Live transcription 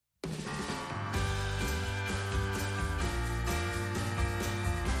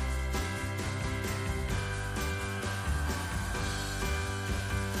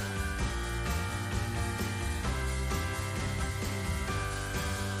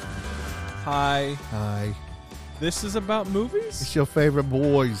Hi. Hi. This is about movies? It's your favorite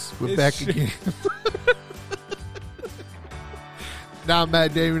boys. We're back again. Not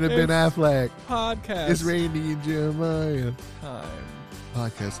Matt Damon and Ben Affleck. Podcast. It's Randy and Jeremiah. Time.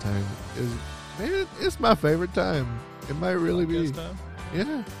 Podcast time. It's my favorite time. It might really Podcast be. time?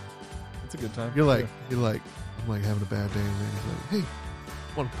 Yeah. It's a good time. I'm like, having a bad day, and Randy's like, hey,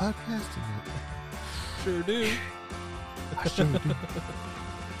 want a podcast? Sure do. I sure do.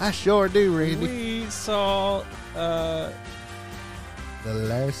 I sure do, Randy. We saw The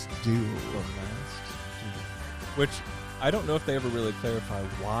Last Duel. which I don't know if they ever really clarify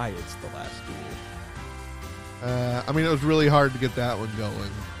why it's The Last Duel. I mean, it was really hard to get that one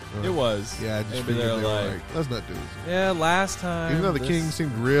going. It was. Yeah, I just Maybe figured they're they were like, like, let's not do this. yeah, last time. Even though the king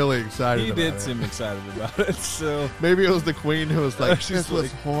seemed really excited He about did it. seem excited about it, so. Maybe it was the queen who was like, She's this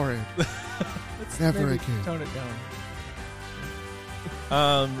was like, horrid. Let's Never maybe again. Tone it down.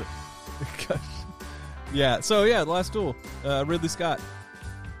 Gosh. Yeah, so yeah, The Last Duel. Ridley Scott,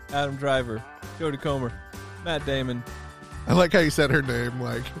 Adam Driver, Jodie Comer, Matt Damon, I like how you said her name.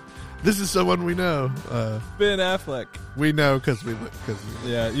 Like, this is someone we know. Ben Affleck. We know because we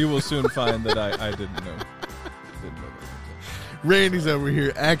Yeah, you will soon find that I didn't know. Didn't know that. Randy's over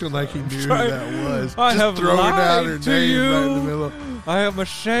here acting like he knew who that was. I just have throwing out lied her to name you. right in the middle. I am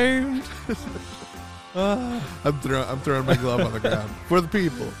ashamed. I'm throwing my glove on the ground for the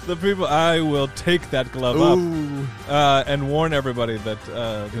people. The people, I will take that glove up Ooh. and warn everybody that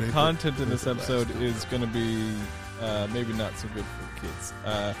the ain't content in it this ain't the episode last is going to be maybe not so good for the kids.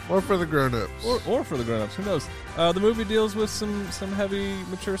 Or for the grown-ups. Or for the grown-ups. Who knows? The movie deals with some heavy,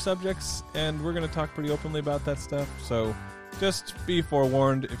 mature subjects, and we're going to talk pretty openly about that stuff. So just be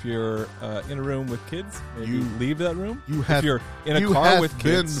forewarned if you're in a room with kids, maybe leave that room. If you're in a car with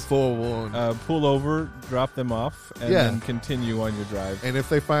kids, been forewarned. pull over, drop them off, and then continue on your drive. And if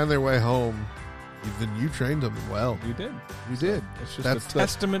they find their way home, then you trained them well. You did. You did. It's just That's a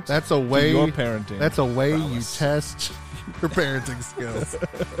testament That's a way. to your parenting. That's a way prowess. you test your parenting skills.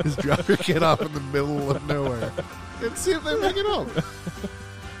 Is drop your kid off in the middle of nowhere and see if they make it home.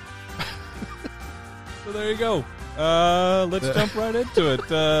 So there you go. Let's jump right into it.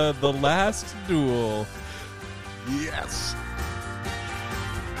 The Last Duel. Yes.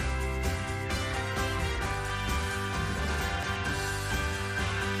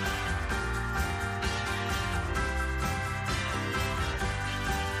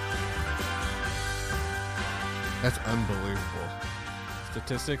 That's unbelievable.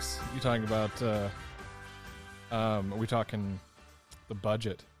 Statistics. You talking about? Are we talking the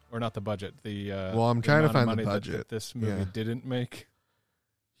budget, or not the budget? The Well, I'm the trying to amount of find the money budget. that this movie Yeah. didn't make.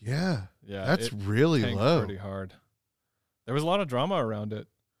 Yeah. Yeah, That's it really tanked low. Pretty hard. There was a lot of drama around it.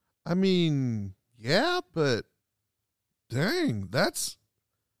 I mean, yeah, but dang, that's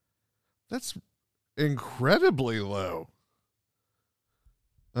incredibly low.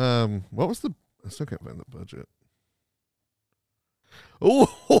 What was the? I still can't find the budget. Oh,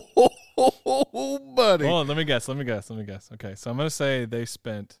 buddy. Hold on, let me guess. Okay, so I'm gonna say they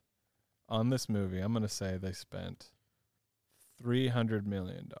spent on this movie. I'm gonna say they spent $300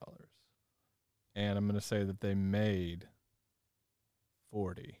 million, and I'm gonna say that they made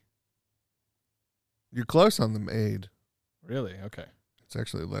 40. You're close on the made. Really? Okay, It's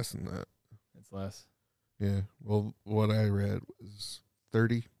actually less than that. it's less. Yeah. Well, what I read was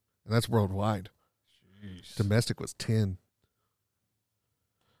 30, and that's worldwide. Jeez. Domestic was 10.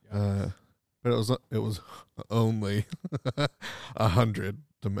 Yikes. But it was only 100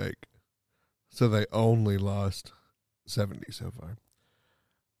 to make, so they only lost 70 so far.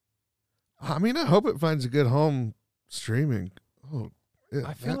 I mean, I hope it finds a good home streaming. Oh,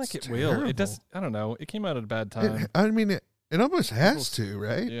 I feel like that's it will. terrible. It does. I don't know. It came out at a bad time. I mean, it almost has to,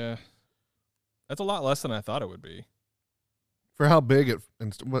 right? Yeah, that's a lot less than I thought it would be. For how big it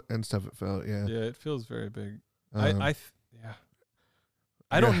and stuff it felt. Yeah. Yeah, it feels very big. Um, Yeah.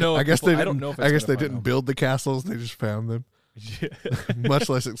 I don't know. I guess they. I don't know if it's I guess gonna they find didn't home. build the castles; they just found them. Yeah. Much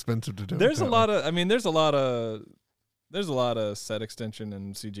less expensive to do. There's a lot of. I mean, there's a lot of set extension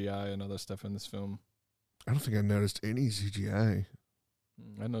and CGI and other stuff in this film. I don't think I noticed any CGI.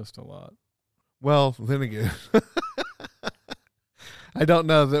 I noticed a lot. Well, then again, I don't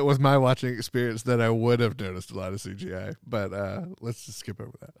know that with my watching experience that I would have noticed a lot of CGI. But let's just skip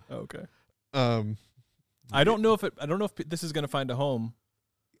over that. Okay. I don't know if this is going to find a home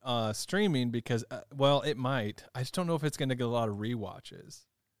streaming because well, it might. I just don't know if it's going to get a lot of rewatches.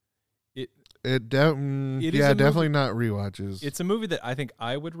 It is definitely not rewatches. It's a movie that I think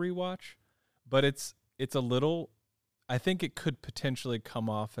I would rewatch, but it's a little. I think it could potentially come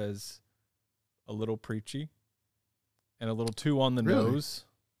off as a little preachy and a little too on the Really? nose.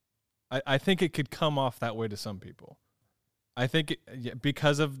 I think it could come off that way to some people. I think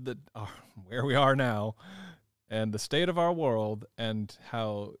because of where we are now and the state of our world and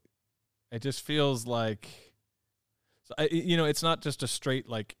how it just feels like, it's not just a straight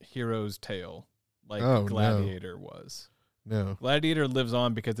like hero's tale like Gladiator was. No. Gladiator lives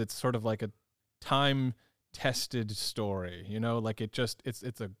on because it's sort of like a time-tested story, like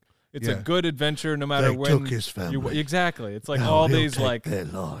it's a good adventure no matter when. Took his family. Exactly. It's like now all he'll these take like their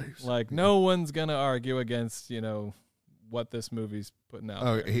lives. Like no one's gonna argue against what this movie's putting out.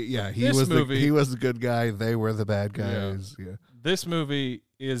 Oh there. he was the good guy. They were the bad guys. Yeah. This movie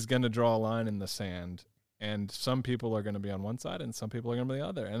is gonna draw a line in the sand, and some people are gonna be on one side, and some people are gonna be the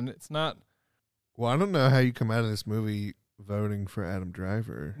other, and it's not. Well, I don't know how you come out of this movie voting for Adam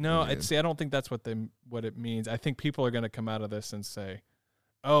Driver. No, I don't think that's what it means. I think people are gonna come out of this and say,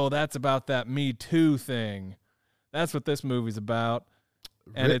 "Oh, that's about that Me Too thing. That's what this movie's about."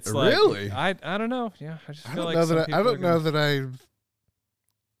 And it's like, really? I don't know. Yeah, I just feel like I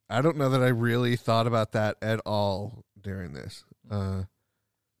don't know that I really thought about that at all during this.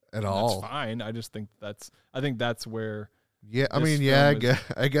 At all. That's fine. I just think that's where. Yeah,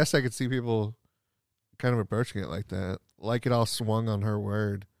 I guess I could see people kind of approaching it like that, like it all swung on her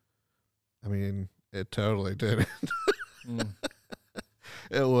word. I mean, it totally did.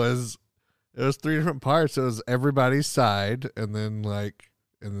 It was 3 different parts. It was everybody's side, and then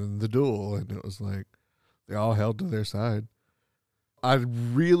the duel, and it was like they all held to their side. I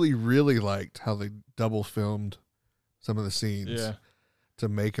really, really liked how they double filmed some of the scenes to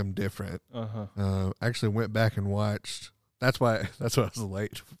make them different. Actually went back and watched. That's why I was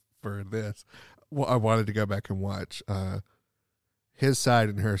late for this. Well, I wanted to go back and watch his side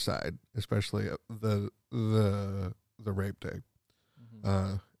and her side, especially the rape day.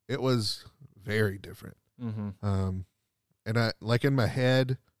 It was very different. And I in my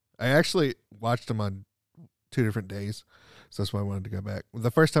head, I actually watched them on 2 different days, so that's why I wanted to go back.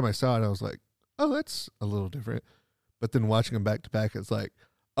 The first time I saw it, I was like, "Oh, that's a little different," but then watching them back to back, it's like,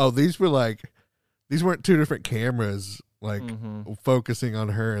 "Oh, these weren't 2 different cameras focusing on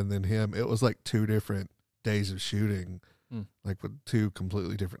her and then him. It was like 2 different days of shooting, like with 2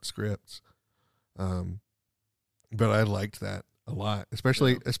 completely different scripts." But I liked that a lot,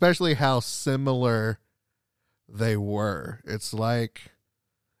 especially how similar they were. It's like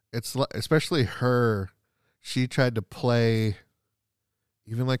especially her, she tried to play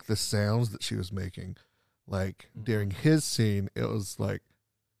even like the sounds that she was making. Like during his scene, it was like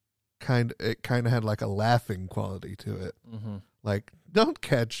it kind of had like a laughing quality to it. Like, "Don't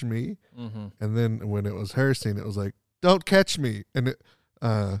catch me." And then when it was her scene, it was like, "Don't catch me." And it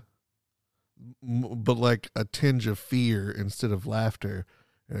but like a tinge of fear instead of laughter.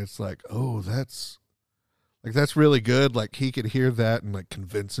 And it's like, "Oh, that's really good." Like he could hear that and like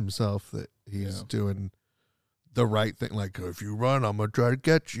convince himself that he's doing the right thing. Like, "If you run, I'm going to try to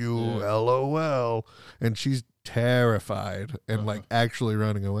get you. LOL." And she's terrified and like actually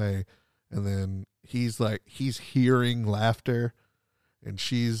running away. And then he's hearing laughter and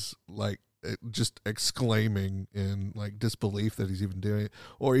she's like just exclaiming in like disbelief that he's even doing it.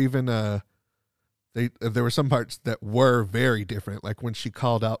 Or even, there were some parts that were very different. Like when she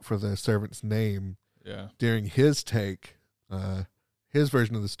called out for the servant's name, during his take, his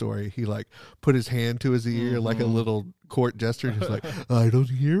version of the story, he like put his hand to his ear like a little court gesture. And he's like, "I don't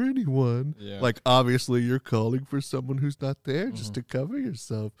hear anyone." Like obviously you're calling for someone who's not there just to cover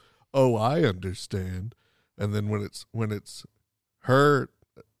yourself. "Oh, I understand." And then when it's her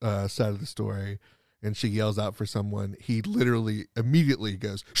side of the story and she yells out for someone, he literally immediately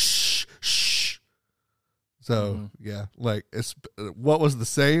goes, "Shh, shh." So like what was the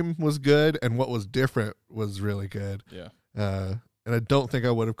same was good, and what was different was really good. And I don't think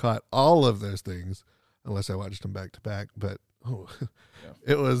I would have caught all of those things unless I watched them back to back. But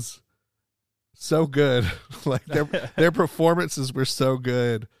it was so good. Like their performances were so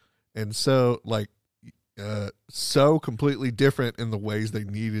good, and so like so completely different in the ways they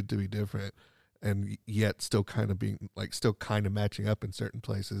needed to be different, and yet still kind of matching up in certain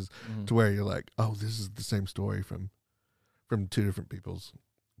places to where you're like, "Oh, this is the same story from 2 different people's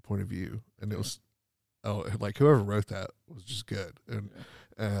point of view." And it was, like whoever wrote that was just good, and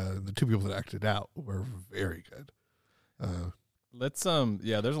the 2 people that acted out were very good. Let's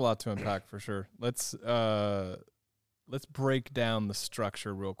there's a lot to unpack for sure. Let's break down the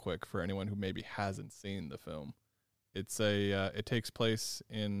structure real quick for anyone who maybe hasn't seen the film. It's it takes place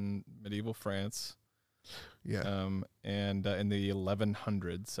in medieval France. And in the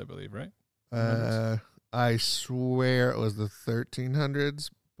 1100s, I believe, right? I swear it was the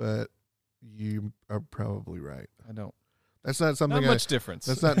 1300s, but you are probably right. That's not something Not much difference.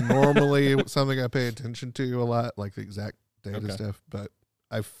 That's not normally something I pay attention to a lot, like the exact data stuff. But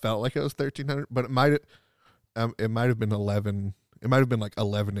I felt like it was 1,300, but it might have been 11. It might have been like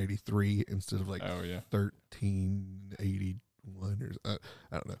 1183 instead of like 1381 or I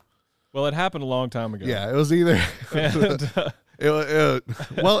don't know. Well, it happened a long time ago. Yeah, it was either. And, it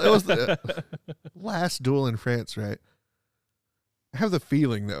was the last duel in France, right? I have the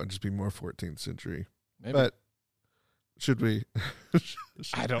feeling that would just be more 14th century. maybe. But should we?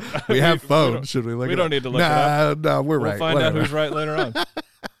 I don't. We have we phones. don't- Should we look? we it don't up? need to look it up. No, we're We'll right. find Whatever. out who's right later on.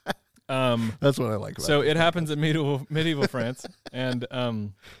 That's what I like about So it. it happens in medieval France, and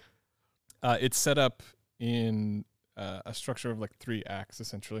it's set up in a structure of like 3 acts,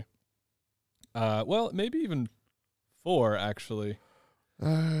 essentially. Well, maybe even 4 actually,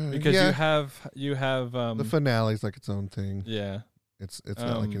 because you have the finale's like its own thing. yeah. It's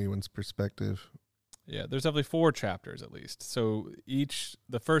not like anyone's perspective. Yeah, there's definitely 4 chapters at least. So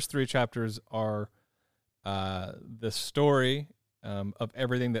the first 3 chapters are the story of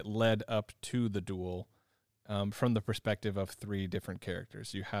everything that led up to the duel from the perspective of 3 different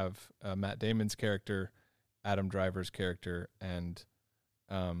characters. You have Matt Damon's character, Adam Driver's character, and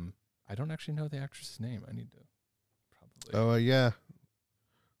I don't actually know the actress's name. I need to probably. Oh yeah,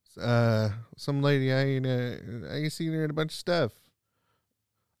 some lady I ain't seen her in a bunch of stuff.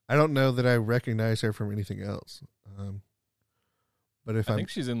 I don't know that I recognize her from anything else. But if I think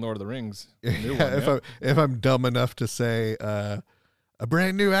she's in Lord of the Rings. The new yeah, one, if I'm dumb enough to say a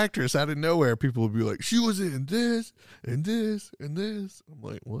brand new actress out of nowhere, people will be like, she was in this and this and this. I'm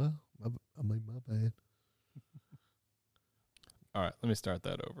like, well, my bad. All right, let me start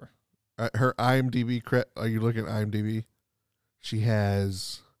that over. Her IMDb are you looking at IMDb? She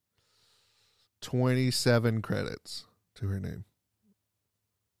has 27 credits to her name.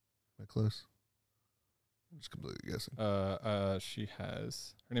 Am I close? I'm just completely guessing. She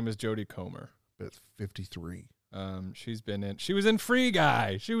has her name is Jodie Comer. But it's 53. She was in Free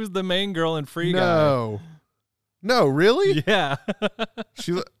Guy. She was the main girl in Free Guy. No, really? Yeah.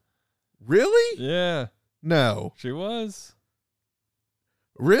 Really? Yeah. No. She was.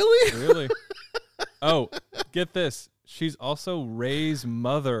 Really? Really? Oh, get this. She's also Rey's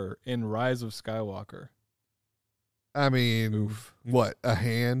mother in Rise of Skywalker. I mean, Oof. what? A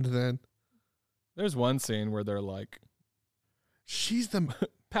hand then? There's one scene where they're like, She's the.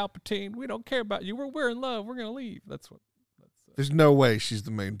 Palpatine, we don't care about you. We're in love. We're going to leave. That's There's no way she's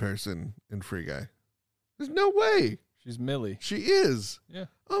the main person in Free Guy. There's no way. she's Millie. She is. Yeah.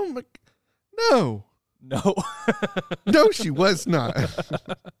 Oh my. No. No. No, she was not.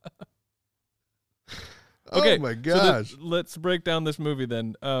 Okay, Oh my gosh. So let's break down this movie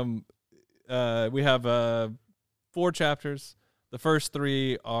then. We have 4 chapters. The first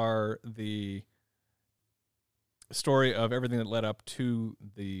 3 are the story of everything that led up to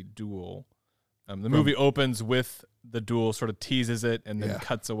the duel. The movie opens with the duel, sort of teases it, and then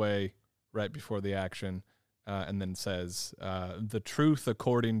cuts away right before the action, and then says, the truth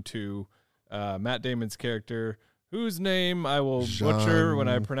according to Matt Damon's character, whose name I will butcher when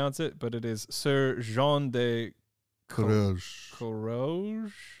I pronounce it, but it is Sir Jean de Courage.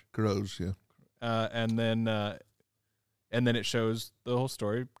 Courage, yeah. and then it shows the whole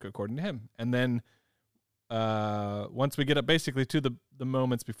story according to him. And then once we get up basically to the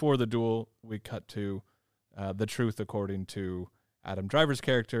moments before the duel, we cut to the truth according to Adam Driver's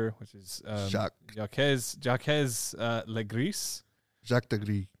character, which is Jacques Legris. Jacques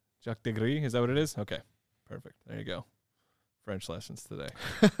Degree. Jacques Degree, is that what it is? Okay, perfect. There you go. French lessons today.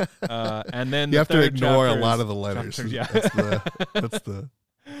 And then You have to ignore a chapter lot is of the letters. chapter- yeah. That's the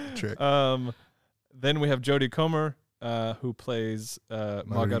trick. Then we have Jodie Comer, who plays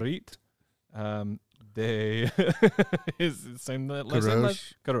Marguerite. Is the same last name?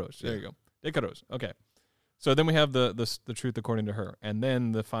 Carouge. There you go. De Carouge. Okay. So then we have the truth according to her, and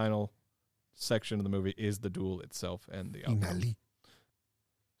then the final section of the movie is the duel itself and the outcome. Finale.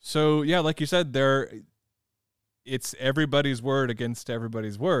 So yeah, like you said, it's everybody's word against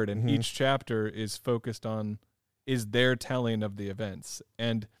everybody's word, and each chapter is focused on their telling of the events.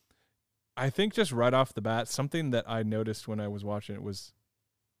 And I think just right off the bat, something that I noticed when I was watching it was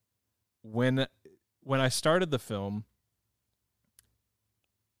when I started the film,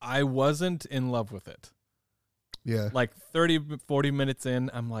 I wasn't in love with it. Yeah. Like 30, 40 minutes in,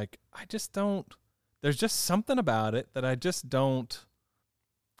 I'm like, I just don't, there's just something about it that I just don't,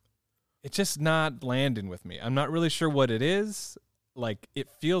 it's just not landing with me. I'm not really sure what it is. Like, it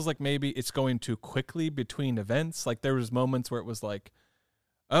feels like maybe it's going too quickly between events. Like, there was moments where it was like,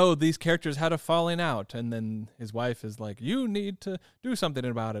 oh, these characters had a falling out, and then his wife is like, you need to do something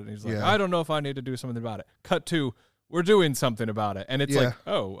about it. And he's like, I don't know if I need to do something about it. Cut to, we're doing something about it. And it's Yeah. like,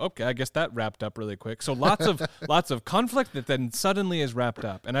 oh, okay, I guess that wrapped up really quick. So lots of conflict that then suddenly is wrapped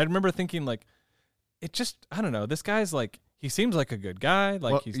up. And I remember thinking, like, it just, I don't know, this guy's like, he seems like a good guy,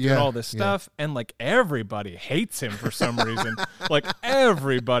 like Well, he's doing all this stuff, and like everybody hates him for some reason. Like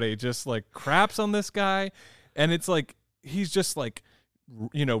everybody just like craps on this guy, and it's like he's just like,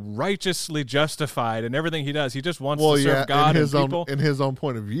 you know, righteously justified in everything he does. He just wants to serve God and people in his own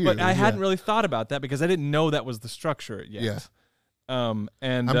point of view. But I hadn't really thought about that because I didn't know that was the structure yet. Yeah.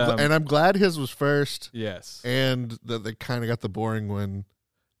 And I'm glad his was first. Yes. And that they kind of got the boring one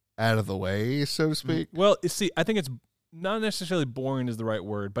out of the way, so to speak. Well, see, I think it's not necessarily boring is the right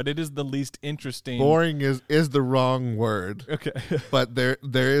word, but it is the least interesting. Boring is the wrong word. Okay. But there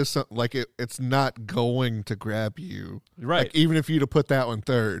is some, like, it's not going to grab you. Right. Like, even if you'd have put that one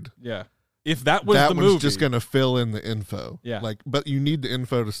third. Yeah. If that was that the one's movie, just going to fill in the info. Yeah. Like, but you need the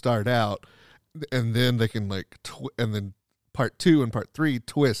info to start out, and then they can like, and then part 2 and part 3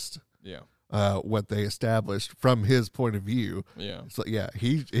 twist. Yeah. What they established from his point of view. Yeah. So yeah,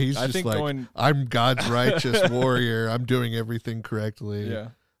 he's I just think like, I'm God's righteous warrior. I'm doing everything correctly. Yeah.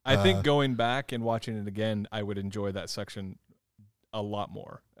 I think going back and watching it again, I would enjoy that section a lot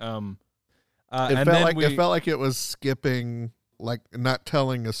more. It felt like it was skipping, like not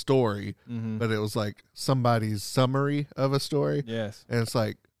telling a story, but it was like somebody's summary of a story. Yes. And it's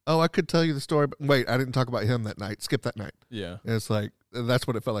like, oh, I could tell you the story, but wait, I didn't talk about him that night. Skip that night. Yeah. And it's like, that's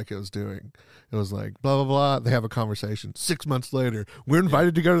what it felt like it was doing. It was like, blah, blah, blah. They have a conversation. 6 months later, we're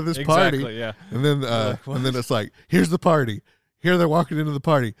invited to go to this Exactly, party. yeah. And then, and then it's like, here's the party. Here they're walking into the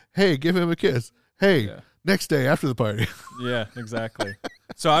party. Hey, give him a kiss. Hey, next day after the party. Yeah, exactly.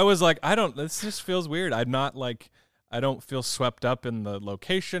 So I was like, this just feels weird. I don't feel swept up in the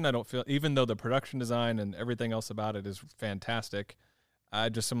location. I don't feel, even though the production design and everything else about it is fantastic, I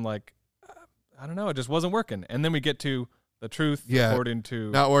just am like, I don't know, it just wasn't working. And then we get to the truth according to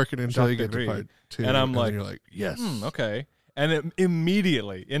not working until you get Degree. to part 2. And I'm like, you're like, yes. Okay. And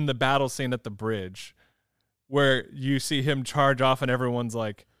immediately in the battle scene at the bridge where you see him charge off and everyone's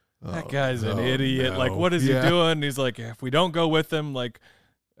like, that guy's an idiot. No. Like, what is he doing? And he's like, if we don't go with him, like,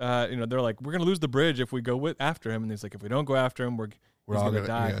 they're like, we're going to lose the bridge if we go after him. And he's like, if we don't go after him, he's all going to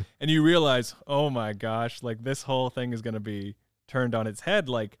die. Yeah. And you realize, oh my gosh, like this whole thing is going to be turned on its head.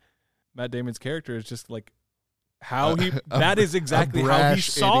 Like Matt Damon's character is just like how that is exactly how he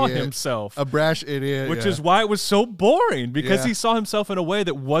saw himself. A brash idiot. Which is why it was so boring, because he saw himself in a way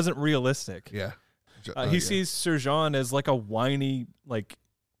that wasn't realistic. Yeah. He sees Sir Jean as like a whiny, like.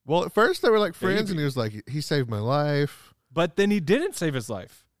 Well, at first they were like friends, and he was like, he saved my life. But then he didn't save his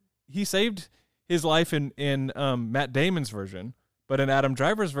life. He saved his life in Matt Damon's version, but in Adam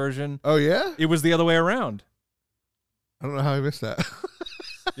Driver's version, oh yeah, it was the other way around. I don't know how I missed that.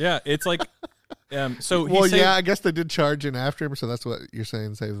 Yeah, it's like, so. I guess they did charge in after him, so that's what you're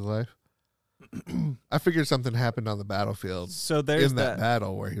saying saved his life. I figured something happened on the battlefield. So there's in that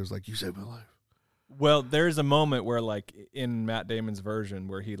battle where he was like, "You saved my life." Well, there's a moment where, like, in Matt Damon's version,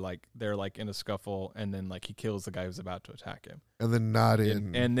 where they're like in a scuffle, and then like he kills the guy who's about to attack him, and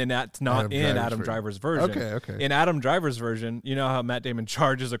then that's not in Adam Driver's version. Okay. In Adam Driver's version, you know how Matt Damon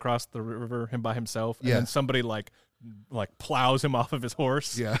charges across the river him by himself, and then somebody like plows him off of his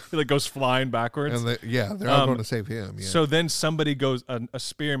horse. Yeah, he like goes flying backwards. And they're all going to save him. Yeah. So then somebody goes, a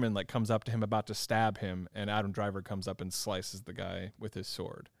spearman like comes up to him about to stab him, and Adam Driver comes up and slices the guy with his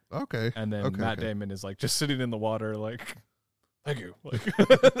sword. Okay. And then Matt Damon is like just sitting in the water, like, thank you. Like,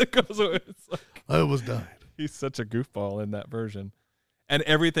 it's like, I almost died. He's such a goofball in that version. And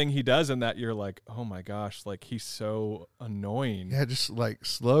everything he does in that, you're like, oh my gosh, like he's so annoying. Yeah, just like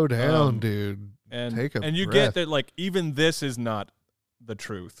slow down, dude. And take a you breath. get that, like, even this is not the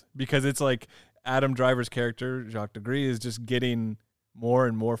truth, because it's like Adam Driver's character, Jacques Degree, is just getting more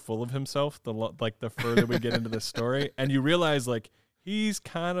and more full of himself the further we get into the story. And you realize like he's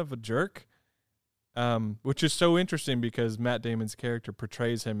kind of a jerk, which is so interesting because Matt Damon's character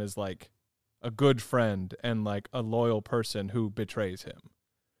portrays him as like a good friend and like a loyal person who betrays him.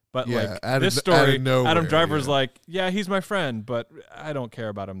 But this story, Adam Driver's like, yeah, he's my friend, but I don't care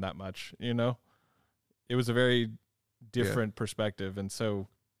about him that much, you know? It was a very different perspective. And so,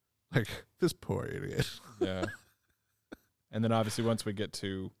 like, this poor idiot. Yeah. And then obviously once we get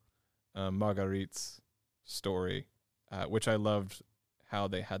to Marguerite's story, which I loved how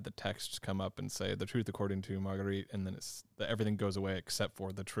they had the text come up and say the truth according to Marguerite, and then everything goes away except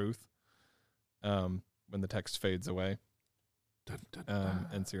for the truth when the text fades away. Dun, dun, dun.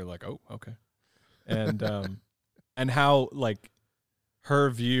 And so you're like, oh, okay. And and how like her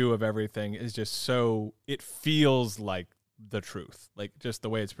view of everything is just so, it feels like the truth. Like, just the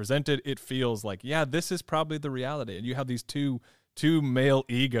way it's presented, it feels like, yeah, this is probably the reality. And you have these two male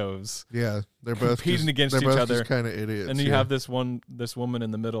egos, Yeah, they're both competing against they're each both other. just kind of idiots. and you yeah. have this woman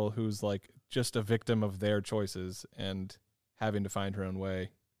in the middle who's like just a victim of their choices and having to find her own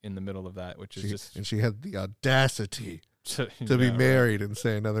way in the middle of that, which is and she had the audacity to to be married and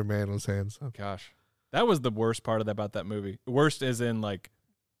say another man was handsome. Gosh, that was the worst part about that movie. Worst as in, like,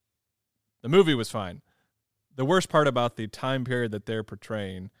 the movie was fine. The worst part about the time period that they're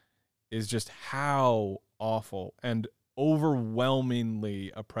portraying is just how awful and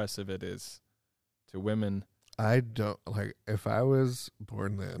overwhelmingly oppressive it is to women. I don't like if I was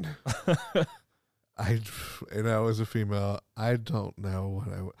born then. And I was a female. I don't know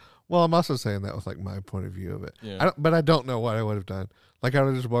what I would. Well, I'm also saying that with like my point of view of it. Yeah. But I don't know what I would have done. Like I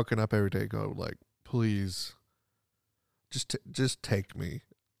would have just woken up every day, go like, please, just take me.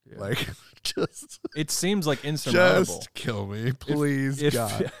 Yeah. Like, just It seems like insurmountable. just kill me, please,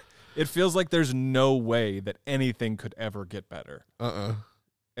 God. It feels like there's no way that anything could ever get better.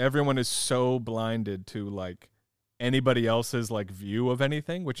 Everyone is so blinded to like anybody else's like view of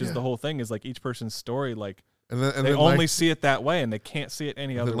anything, which is the whole thing, is like each person's story, like And then they only like, see it that way and they can't see it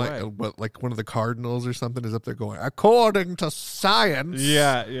any other way. But like one of the cardinals or something is up there going, according to science,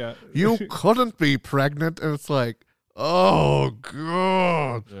 Yeah. you couldn't be pregnant, and it's like, oh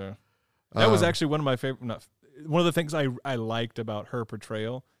God. Yeah. That was actually one of my favorite. One of the things I liked about her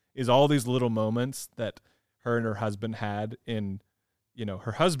portrayal is all these little moments that her and her husband had in, you know,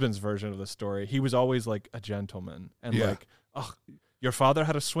 her husband's version of the story. He was always like a gentleman and like, oh, your father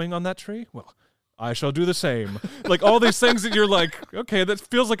had a swing on that tree? Well, I shall do the same. Like all these things that you're like, okay, that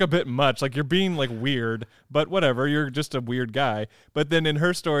feels like a bit much. Like you're being like weird, but whatever. You're just a weird guy. But then in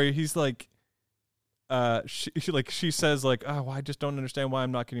her story, he's like, she says like, oh, I just don't understand why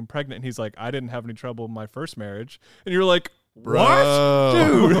I'm not getting pregnant. And he's like, I didn't have any trouble in my first marriage. And you're like, what?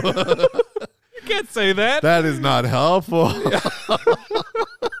 Dude, you can't say that. That is not helpful.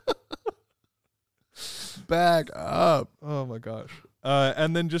 Back up. Oh my gosh.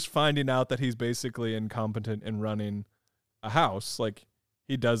 And then just finding out that he's basically incompetent in running a house. Like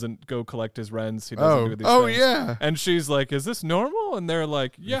he doesn't go collect his rents. He doesn't do these things. Yeah. And she's like, is this normal? And they're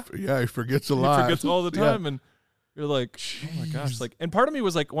like, yeah. He forgets a He lot. forgets all the Yeah. time. And you're like, oh my gosh. Like, and part of me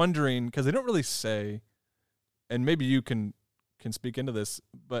was like wondering, because they don't really say, and maybe you can speak into this,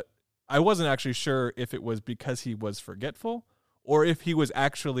 but I wasn't actually sure if it was because he was forgetful or if he was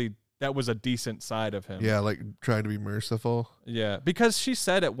actually, that was a decent side of him. Yeah, like trying to be merciful. Yeah, because she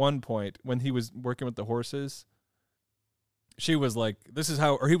said at one point when he was working with the horses, she was like, "This is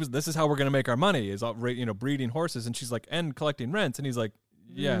how," this is how we're gonna make our money, is breeding horses." And she's like, "And collecting rents," and he's like,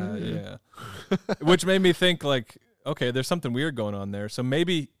 "Yeah." Which made me think like, okay, there's something weird going on there. So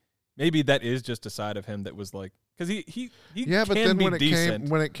maybe that is just a side of him that was like, because he Yeah, but can then be when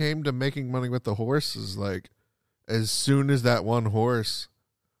decent. it came to making money with the horses, like as soon as that one horse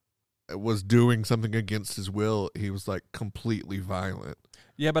was doing something against his will, he was like completely violent.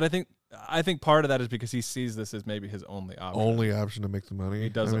 Yeah, but I think part of that is because he sees this as maybe his only option. Only option to make the money. He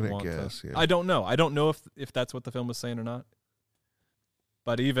doesn't want to. Yeah. I don't know. I don't know if that's what the film was saying or not.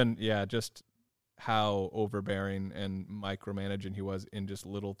 But even, just how overbearing and micromanaging he was in just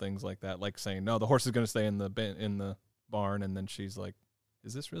little things like that, like saying, "No, the horse is going to stay in the barn," and then she's like,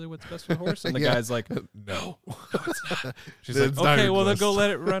 "Is this really what's best for the horse?" And the guy's like, "No, it's not." She's like, "Okay, well then go let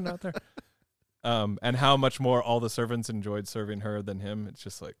it run out there." And how much more all the servants enjoyed serving her than him. It's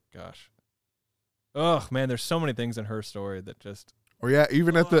just like, gosh. Oh man, there's so many things in her story that just. Or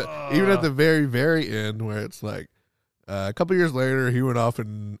even at the very, very end, where it's like a couple years later, he went off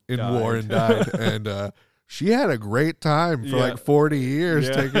in war and died, and she had a great time for like 40 years,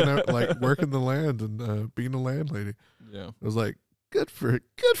 taking out, like working the land and being a landlady. Yeah, it was like good for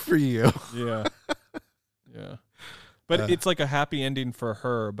you. Yeah. But it's like a happy ending for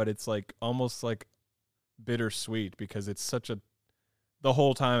her, but it's like almost like bittersweet because it's the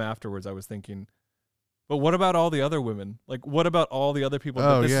whole time afterwards I was thinking, but what about all the other women? Like, what about all the other people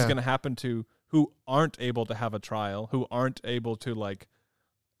that this is going to happen to who aren't able to have a trial, who aren't able to like,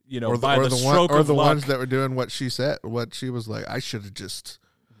 by the stroke of the luck. Ones that were doing what she said, what she was like, I should have just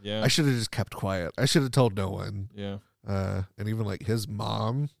kept quiet. I should have told no one. Yeah. And even like his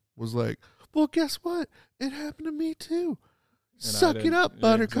mom was like, well, guess what? It happened to me too. Suck it up,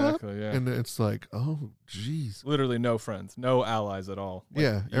 Buttercup. Exactly, yeah. And it's like, oh, jeez. Literally no friends, no allies at all.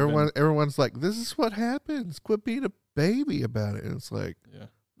 Like, everyone's like, this is what happens. Quit being a baby about it. And it's like,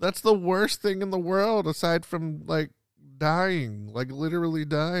 that's the worst thing in the world aside from like dying, like literally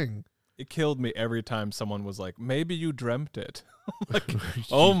dying. It killed me every time someone was like, maybe you dreamt it. Like,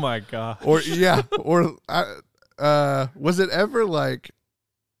 oh my God. Or was it ever like,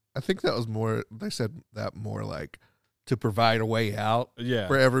 I think that was more, they said that more like to provide a way out Yeah.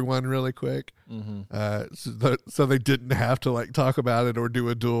 for everyone really quick. Mm-hmm. So they didn't have to like talk about it or do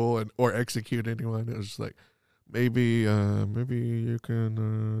a duel or execute anyone. It was just like, maybe you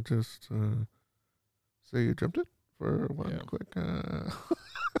can just say you jumped it for one quick.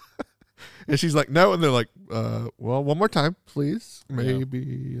 And she's like, no, and they're like, well, one more time, please.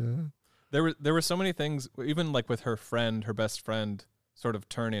 Maybe. There were so many things, even like with her friend, her best friend, sort of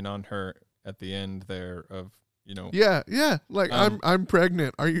turning on her at the end there of, you know. Yeah. Like, I'm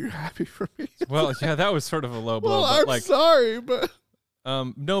pregnant. Are you happy for me? Well, yeah, that was sort of a low blow. Well, but I'm sorry, but.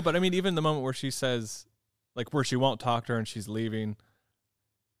 No, but I mean, even the moment where she says, like, where she won't talk to her and she's leaving,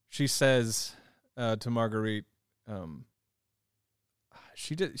 she says to Marguerite,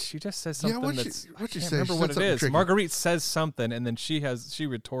 she just says something I can't remember what it is. Tricky. Marguerite says something, and then she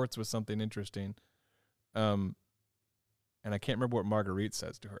retorts with something interesting. And I can't remember what Marguerite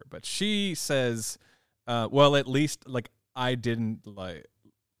says to her, but she says, well, at least, like, I didn't, like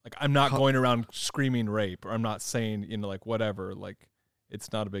I'm not going around screaming rape, or I'm not saying, you know, like, whatever, like,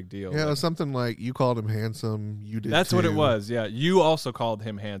 it's not a big deal. Yeah, like, it was something like, you called him handsome, you did That's too. what it was, yeah. You also called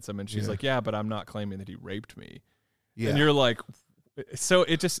him handsome, and she's like, yeah, but I'm not claiming that he raped me. Yeah. And you're like, so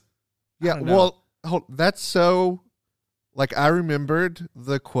it just... Yeah, well, that's so... Like, I remembered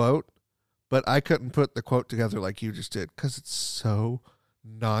the quote, but I couldn't put the quote together like you just did, because it's so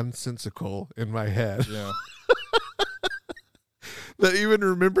nonsensical in my head. Yeah. That even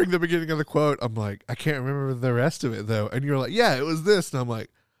remembering the beginning of the quote, I'm like, I can't remember the rest of it, though. And you're like, yeah, it was this. And I'm like,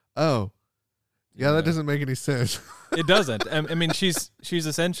 oh, yeah, that doesn't make any sense. It doesn't. I mean, she's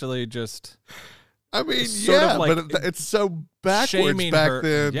essentially just... I mean, yeah, like, but it's so backwards back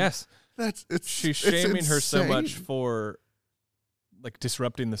then. Yes. She's shaming her so much for, like,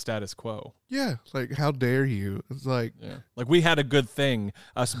 disrupting the status quo. Yeah, like, how dare you? It's like... Yeah. Like, we had a good thing,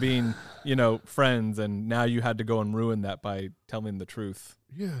 us being, you know, friends, and now you had to go and ruin that by telling the truth.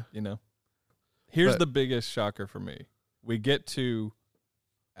 Yeah. You know? Here's the biggest shocker for me. We get to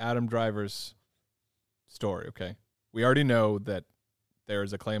Adam Driver's story, okay? We already know that there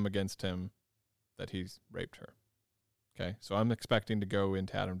is a claim against him that he's raped her. Okay? So I'm expecting to go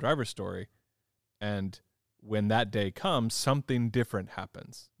into Adam Driver's story, and when that day comes, something different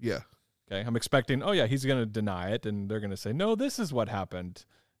happens. Yeah. Okay? I'm expecting, oh yeah, he's going to deny it, and they're going to say, no, this is what happened.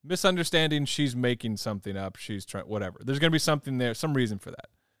 Misunderstanding, she's making something up, she's trying, whatever. There's going to be something there, some reason for that.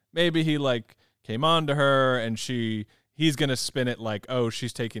 Maybe he, like, came on to her, and he's going to spin it like, oh,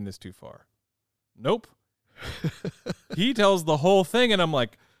 she's taking this too far. Nope. He tells the whole thing, and I'm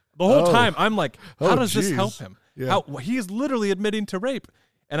like, the whole time, I'm like, how does this help him? Yeah. He is literally admitting to rape.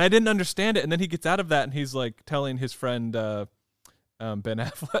 And I didn't understand it. And then he gets out of that, and he's like telling his friend Ben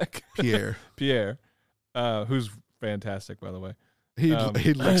Affleck. Pierre, who's fantastic, by the way. He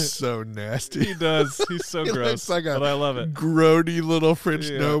looks so nasty. He does. He's so gross. Like but I love it. Grody little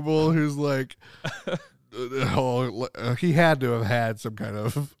French noble who's like, he had to have had some kind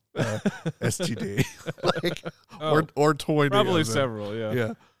of STD, like, or toy. Probably several.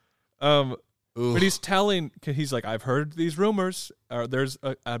 Yeah. But he's like, I've heard these rumors.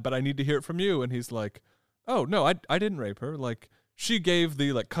 But I need to hear it from you. And he's like, oh no, I didn't rape her. Like, she gave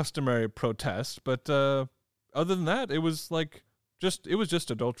the, like, customary protest, but other than that, it was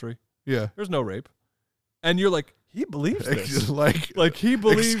just adultery. Yeah, there's no rape. And you're like, he believes this. like he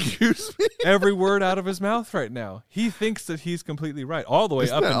believes. Excuse me? Every word out of his mouth right now. He thinks that he's completely right, all the way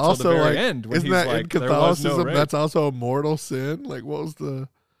up until the very end. When isn't he's that like, in Catholicism? There was no rape. That's also a mortal sin. Like, what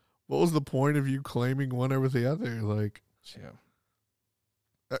was the point of you claiming one over the other? Like,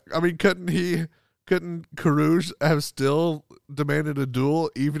 yeah. I mean, couldn't Carouge have still demanded a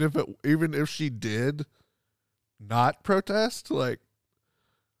duel even if she did not protest? Like,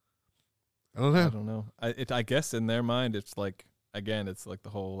 I don't know. I guess in their mind, it's like, again, it's like the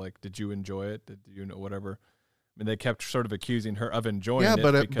whole, like, did you enjoy it? Did you know whatever? I mean, they kept sort of accusing her of enjoying it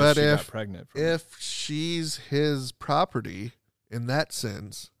because she got pregnant. If she's his property in that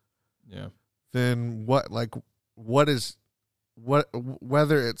sense, yeah, then whether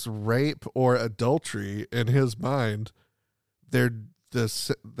it's rape or adultery in his mind, they're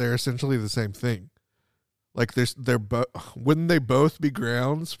essentially the same thing. Like, wouldn't they both be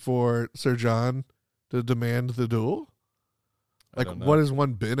grounds for Sir John to demand the duel? Like, what is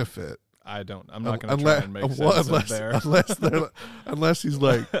one benefit? I'm not going to try and make sense of there. Unless he's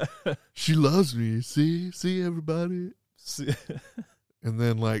like, she loves me. See everybody. And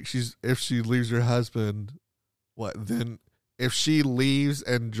then, like, if she leaves her husband, what then? If she leaves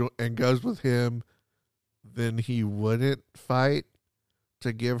and goes with him, then he wouldn't fight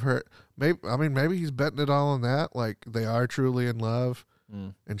to give her. Maybe he's betting it all on that. Like they are truly in love,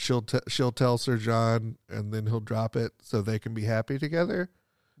 and she'll tell Sir John, and then he'll drop it so they can be happy together.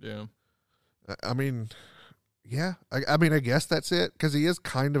 Yeah. I mean, yeah. I guess that's it, because he is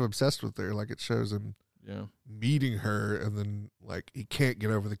kind of obsessed with her. Like it shows him meeting her, and then like he can't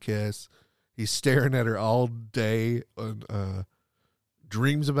get over the kiss. He's staring at her all day, and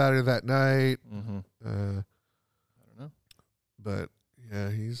dreams about her that night. Mm-hmm. I don't know, but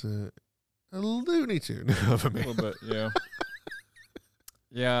yeah, he's a Looney Tune of a man. A little bit, yeah.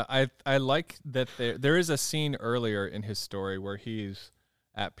 Yeah, I like that there is a scene earlier in his story where he's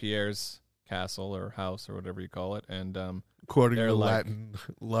at Pierre's castle or house or whatever you call it, and quoting the Latin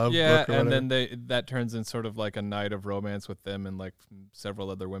love book or and whatever. then that turns in sort of like a night of romance with them and like several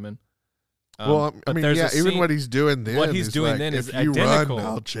other women. Even what he's doing then, is if you identical. run,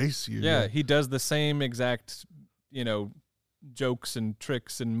 I'll chase you. Yeah, he does the same exact, jokes and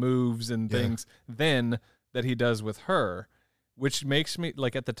tricks and moves and things then that he does with her, which makes me,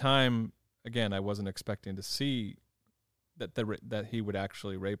 like, at the time, again, I wasn't expecting to see that he would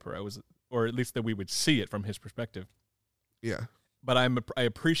actually rape her. Or at least that we would see it from his perspective. Yeah. But I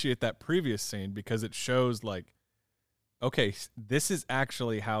appreciate that previous scene because it shows, like, okay, this is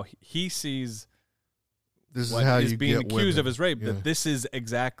actually how he sees this is how is you being get accused women. of his rape. Yeah. That this is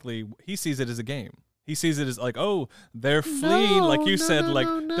exactly, he sees it as a game. He sees it as like, oh, they're fleeing, like you said,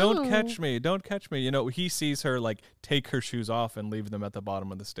 don't catch me, don't catch me. He sees her like take her shoes off and leave them at the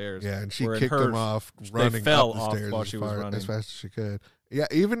bottom of the stairs. Yeah, and she kicked them off, running fell up the off stairs while she was running as fast as she could. Yeah,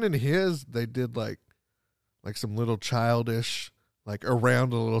 even in his, they did like some little childish, like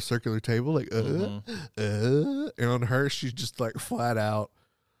around a little circular table, like and on her, she's just like flat out,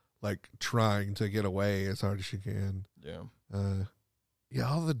 like trying to get away as hard as she can. Yeah,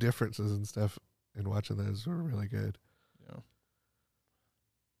 all the differences and stuff in watching those were really good.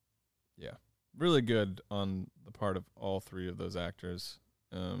 Yeah, really good on the part of all three of those actors,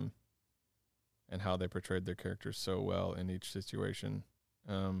 and how they portrayed their characters so well in each situation.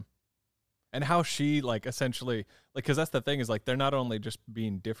 And how she, like, essentially, like, because that's the thing, is like they're not only just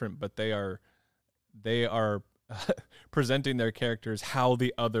being different, but they are presenting their characters how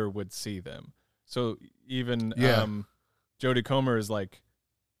the other would see them. So even Jodie Comer is like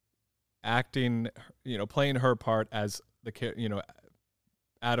acting, playing her part as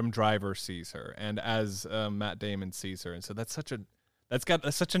Adam Driver sees her, and as Matt Damon sees her, and so that's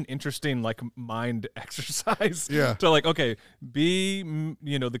got such an interesting, like, mind exercise. Yeah. To, like, okay, be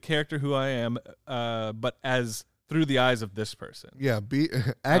the character who I am, but as through the eyes of this person. Yeah,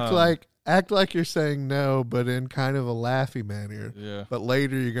 act like you're saying no, but in kind of a laughy manner. Yeah. But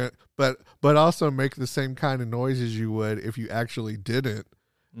later you're gonna, but also make the same kind of noises you would if you actually didn't.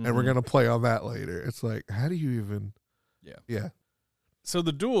 And we're gonna play on that later. It's like, how do you even? Yeah. So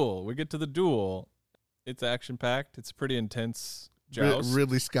the duel, we get to the duel. It's action packed. It's pretty intense. Joust.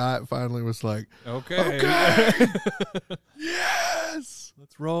 Ridley Scott finally was like, okay. Yes,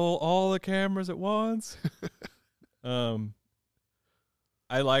 let's roll all the cameras at once. I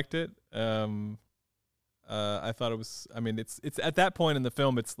liked it. I thought it was, it's at that point in the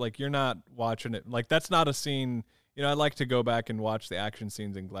film, it's like you're not watching it. Like, that's not a scene. I like to go back and watch the action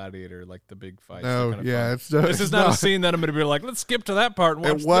scenes in Gladiator, like the big fights. No, yeah, this is not a scene that I'm going to be like, let's skip to that part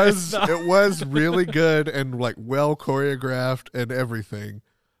and watch this. It was really good and like well choreographed and everything,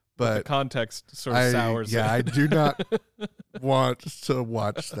 but the context sort of sours. Yeah, I do not want to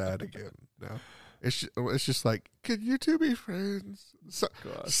watch that again. No, it's just like, can you two be friends?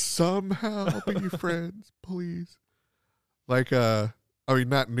 Somehow be friends, please. Like,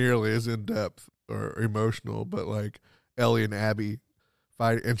 not nearly as in depth or emotional, but like Ellie and Abby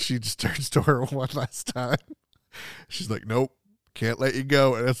fight, and she just turns to her one last time. She's like, nope, can't let you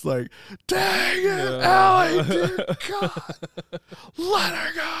go. And it's like, dang it, Ellie, dear God, let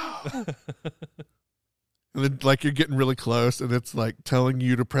her go. And then, like, you're getting really close, and it's like telling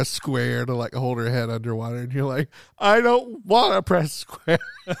you to press square to like hold her head underwater, and you're like, I don't want to press square.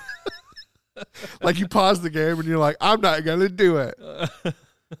 Like, you pause the game and you're like, I'm not gonna do it.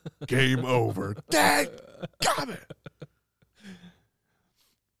 Game over. Dang, got it.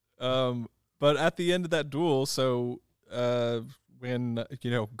 But at the end of that duel, so when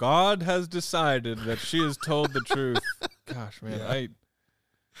God has decided that she has told the truth. Gosh, man,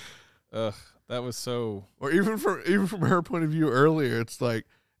 that was so. Or even from her point of view earlier, it's like,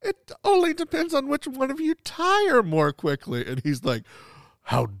 it only depends on which one of you tire more quickly. And he's like,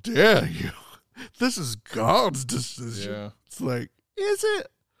 how dare you? This is God's decision. Yeah. It's like, is it?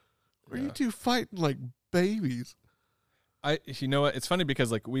 Or are you two fighting like babies? You know what? It's funny because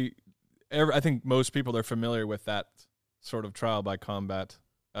like I think most people are familiar with that sort of trial by combat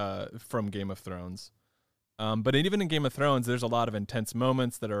from Game of Thrones. But even in Game of Thrones, there's a lot of intense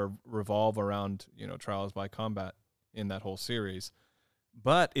moments that revolve around, trials by combat in that whole series.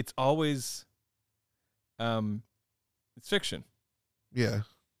 But it's always, it's fiction. Yeah.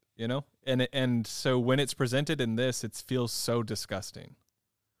 And so when it's presented in this, it feels so disgusting.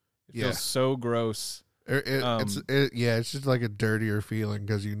 It feels so gross. It's just like a dirtier feeling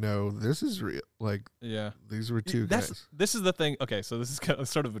because this is real. Like, these were two guys. This is the thing. Okay, so this is kind of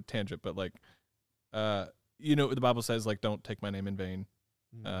sort of a tangent, but like, the Bible says like, don't take my name in vain.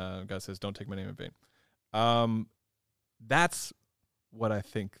 God says, don't take my name in vain. That's what I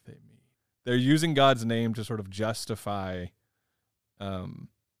think they mean. They're using God's name to sort of justify.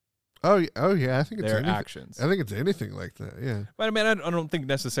 Oh yeah, I think it's their actions. I think it's anything like that. Yeah, but I mean, I don't think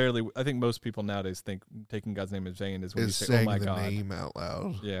necessarily. I think most people nowadays think taking God's name in vain is when you say, saying "Oh my the God," name out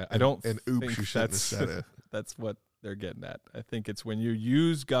loud. Yeah, I don't. And oops, you shouldn't have said it. That's what they're getting at. I think it's when you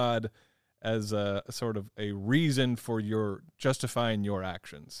use God as a sort of a reason for your justifying your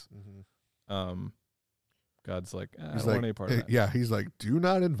actions. Mm-hmm. God's like, I don't want any part of that. Yeah, he's like, do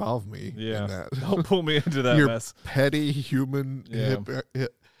not involve me in that. Don't pull me into that Your mess. Petty human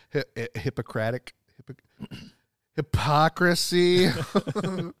hypocritic hypocrisy.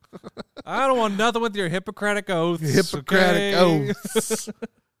 I don't want nothing with your Hippocratic oaths. Hippocratic oaths.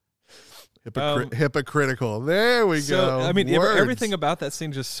 Hypocritical. There we go. I mean, everything about that scene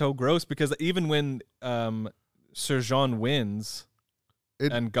is just so gross because even when Sir Jean wins,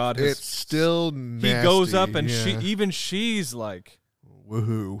 and God has, it's still nasty. He goes up and she's like,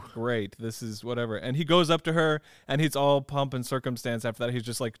 woohoo, great, this is whatever. And he goes up to her and he's all pomp and circumstance after that. He's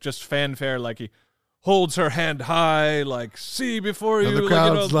just fanfare, like he holds her hand high, like, see before you. And the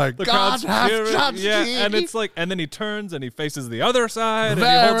crowd's like, the God hath judged thee. And it's like, and then he turns and he faces the other side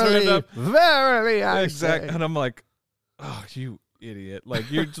verily, and he holds her hand up. Verily, I say. And I'm like, oh, you idiot.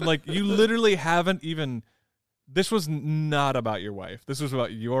 Like, you're like, you literally haven't even. This was not about your wife. This was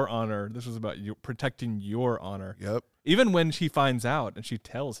about your honor. This was about you protecting your honor. Yep. Even when she finds out and she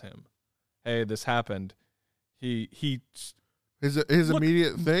tells him, "Hey, this happened," his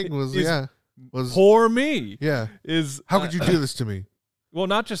immediate thing was poor me. Yeah. How could you do this to me? Well,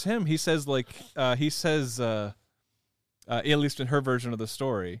 not just him. He says at least in her version of the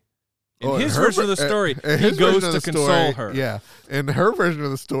story. In his version of the story, he goes to console her. Yeah. In her version of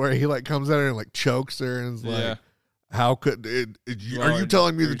the story, he like comes at her and like chokes her and is like, how could are you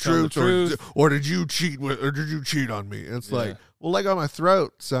telling me the truth? Or did you cheat on me? And it's like, well, leg on my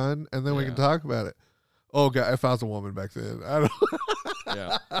throat, son, and then we can talk about it. Oh God, if I was a woman back then, I don't.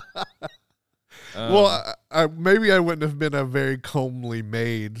 Yeah. Well, maybe I wouldn't have been a very comely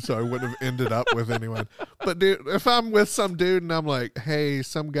maid, so I wouldn't have ended up with anyone. But dude, if I'm with some dude and I'm like, hey,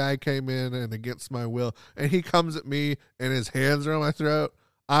 some guy came in and against my will, and he comes at me and his hands are on my throat,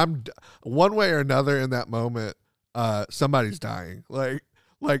 I'm one way or another in that moment. Somebody's dying.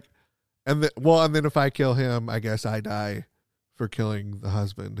 And then if I kill him, I guess I die for killing the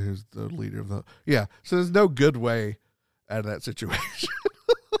husband, who's the leader of the. Yeah. So there's no good way out of that situation.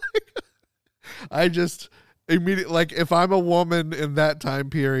 I just immediately, like, if I'm a woman in that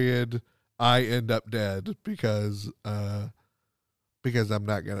time period, I end up dead because I'm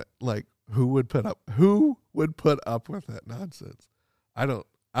not gonna, like, who would put up with that nonsense? I don't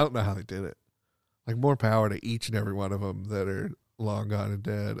know how they did it. Like, more power to each and every one of them that are long gone and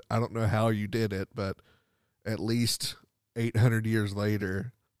dead. I don't know how you did it, but at least 800 years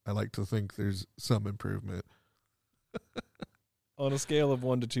later, I like to think there's some improvement. On a scale of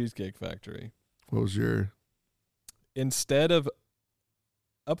 1 to Cheesecake Factory. What was your? Instead of,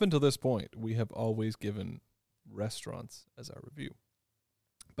 up until this point, we have always given restaurants as our review.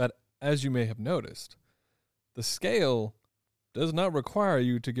 But as you may have noticed, the scale does not require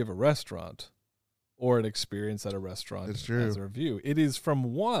you to give a restaurant or an experience at a restaurant as a review. It is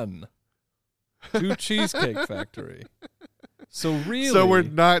from 1 to Cheesecake Factory. So we're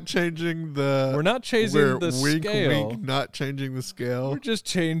not changing the. We're not changing the scale. Wink, not changing the scale. We're just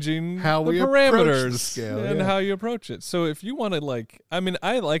changing how the we parameters approach the scale and how you approach it. So if you want to,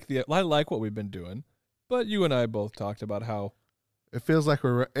 I like what we've been doing, but you and I both talked about how it feels like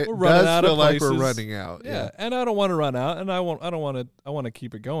we're running out of places. Like we're running out. Yeah, and I don't want to run out, and I want to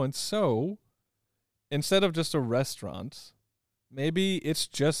keep it going. So instead of just a restaurant, maybe it's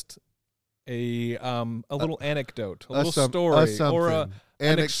just a little anecdote, a little story, or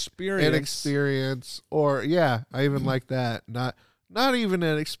an experience. An experience, or I even like that. Not even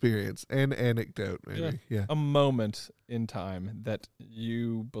an experience, an anecdote, maybe. Yeah. A moment in time that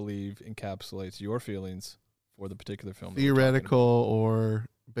you believe encapsulates your feelings for the particular film. Theoretical or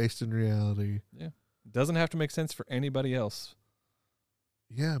based in reality. Yeah. It doesn't have to make sense for anybody else.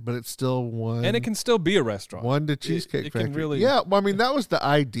 Yeah, but it's still one. And it can still be a restaurant. One to Cheesecake it Factory. can really, yeah, well, I mean, that was the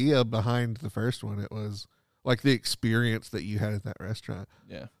idea behind the first one. It was like the experience that you had at that restaurant.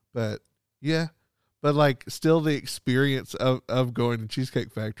 Yeah. But, yeah. But, like, still the experience of going to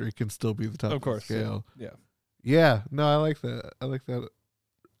Cheesecake Factory can still be the top Of course. the scale. Yeah. Yeah. No, I like that. I like that.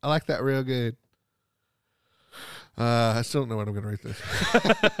 I like that real good. I still don't know what I'm going to rate this.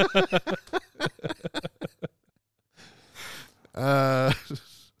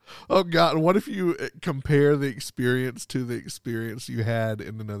 Oh God! What if you compare the experience to the experience you had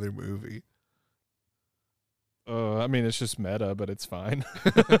in another movie? I mean, it's just meta, but it's fine.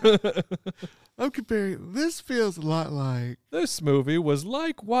 I'm comparing. This feels a lot like This movie was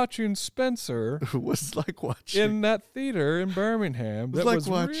like watching Spencer was like watching in that theater in Birmingham. was That like was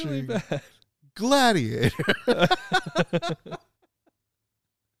really watching bad. Gladiator.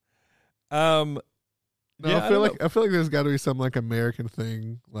 No, No, I feel like there's got to be some like American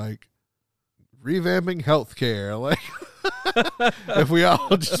thing, like revamping healthcare. Like, if we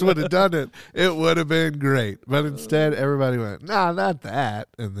all just would have done it, it would have been great. But instead, everybody went, "Nah, not that."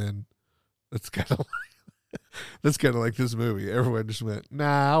 And then that's kind of like this movie. Everyone just went,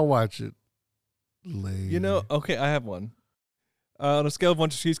 "Nah, I'll watch it later." Okay, I have one. On a scale of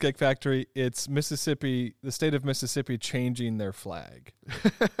 1 to Cheesecake Factory, it's Mississippi, the state of Mississippi, changing their flag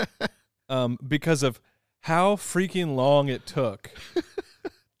because of how freaking long it took,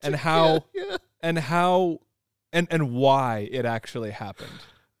 and how and why it actually happened,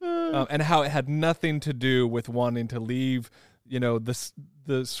 and how it had nothing to do with wanting to leave,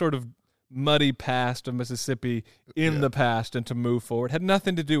 the sort of muddy past of Mississippi in the past and to move forward. It had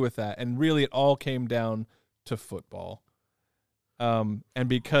nothing to do with that, and really, it all came down to football. And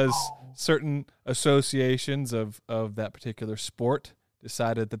because certain associations of that particular sport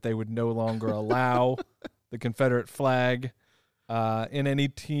decided that they would no longer allow the Confederate flag in any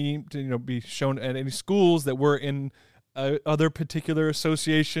team to be shown at any schools that were in other particular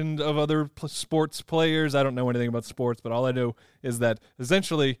associations of other sports players. I don't know anything about sports, but all I know is that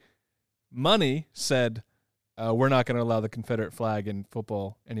essentially money said, we're not going to allow the Confederate flag in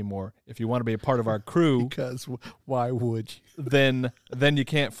football anymore. If you want to be a part of our crew, because why would you? then you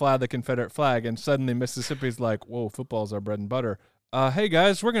can't fly the Confederate flag. And suddenly Mississippi's like, whoa, football's our bread and butter. Hey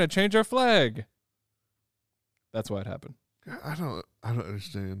guys, we're going to change our flag. That's why it happened. I don't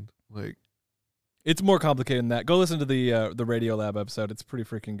understand. Like, it's more complicated than that. Go listen to the Radiolab episode. It's pretty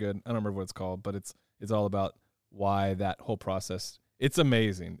freaking good. I don't remember what it's called, but it's all about why that whole process. It's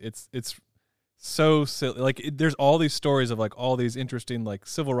amazing. It's so silly. Like, there's all these stories of like all these interesting like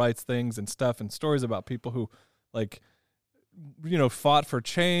civil rights things and stuff, and stories about people who like fought for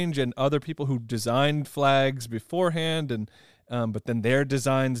change, and other people who designed flags beforehand, and but then their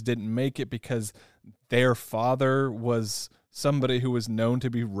designs didn't make it because their father was somebody who was known to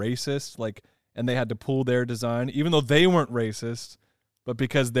be racist, like, and they had to pull their design even though they weren't racist, but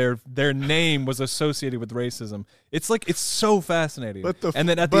because their name was associated with racism. It's so fascinating. And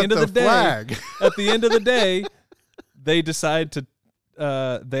then at the end of the day, at the end of the day, they decide to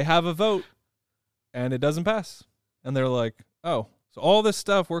they have a vote and it doesn't pass. And they're like, "Oh, so all this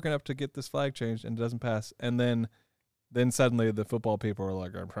stuff working up to get this flag changed and it doesn't pass." And then suddenly the football people are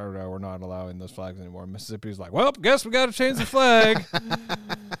like, "We're not allowing those flags anymore." Mississippi's like, "Well, guess we got to change the flag."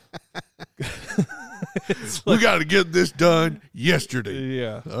 We got to get this done yesterday.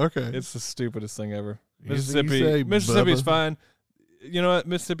 Yeah. Okay. It's the stupidest thing ever. Mississippi's Mississippi's fine. You know what?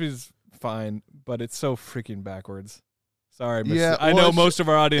 Mississippi's fine, but it's so freaking backwards. Sorry, Mississippi. Yeah, I know most of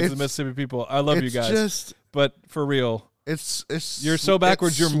our audience is Mississippi people. I love you guys. But for real, you're so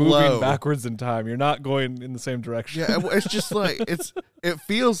backwards. You're moving backwards in time. You're not going in the same direction. Yeah, it's just like it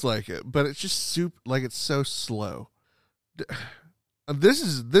feels like it, but it's just it's so slow. This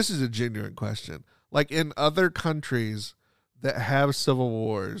is a genuine question. Like, in other countries that have civil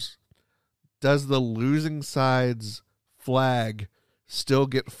wars, does the losing side's flag still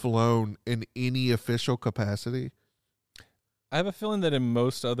get flown in any official capacity? I have a feeling that in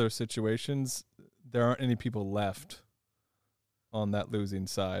most other situations, there aren't any people left on that losing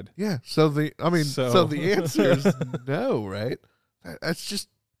side. Yeah. So the answer is no, right? That's just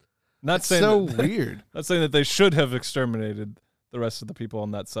weird. Not saying that they should have exterminated the rest of the people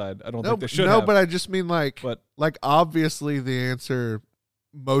on that side. I don't think they should have. No, but I just mean like obviously the answer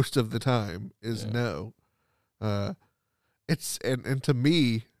most of the time is no. It's and to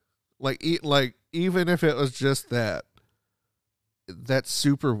me, like even if it was just that, that's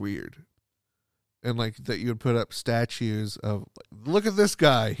super weird. And like that you would put up statues of, look at this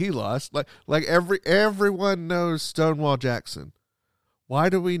guy, he lost. Like everyone knows Stonewall Jackson. Why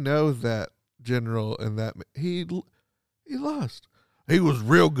do we know that general in that. He lost. He was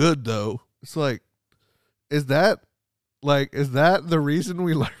real good though. It's like, is that the reason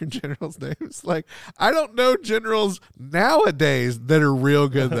we learn generals' names? Like, I don't know generals nowadays that are real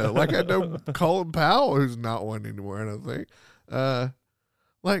good though. Like, I know Colin Powell, who's not one anymore, I don't think.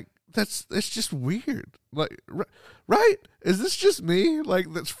 Like, it's just weird. Like, right? Is this just me?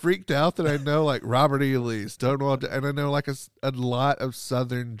 Like, that's freaked out that I know like Robert E. Lee, Stonewall, and I know like a lot of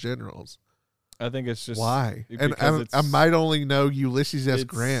Southern generals. I think it's just why, and I might only know Ulysses S.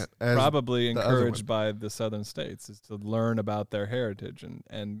 Grant. As probably encouraged by the Southern states is to learn about their heritage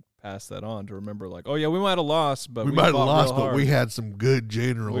and pass that on to remember. Like, oh yeah, we might have lost, but we had some good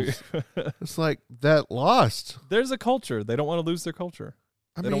generals. It's like that lost. There's a culture. They don't want to lose their culture.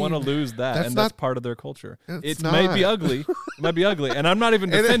 They don't want to lose that, and that's part of their culture. It might be ugly. It might be ugly, and I'm not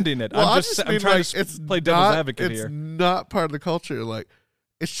even defending it. I'm trying to play devil's advocate here. It's not part of the culture. Like,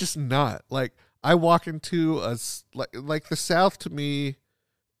 it's just not. Like, I walk into like the South to me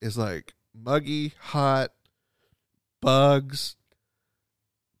is like muggy, hot, bugs,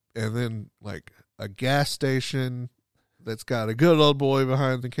 and then like a gas station that's got a good old boy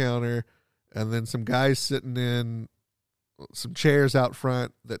behind the counter, and then some guys sitting in some chairs out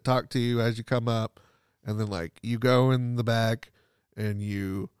front that talk to you as you come up, and then like you go in the back and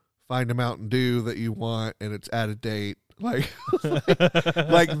you find a Mountain Dew that you want and it's out of date. Like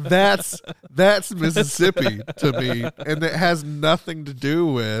that's Mississippi to me, and it has nothing to do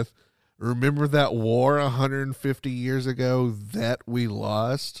with, remember that war 150 years ago that we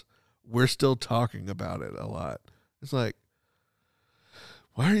lost? We're still talking about it a lot. It's like,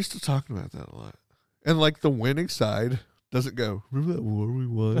 why are you still talking about that a lot? And like the winning side doesn't go, remember that war we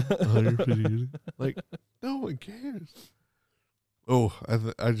won 150 years ago? Like, no one cares. Oh,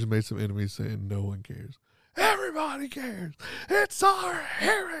 I just made some enemies saying no one cares. Everybody cares. It's our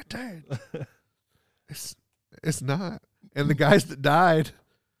heritage. It's not. And the guys that died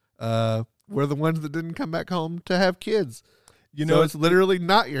were the ones that didn't come back home to have kids. You know, so it's literally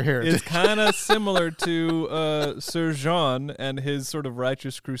not your heritage. It's kind of similar to Sir Jean and his sort of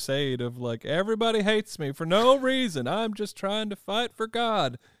righteous crusade of like, everybody hates me for no reason. I'm just trying to fight for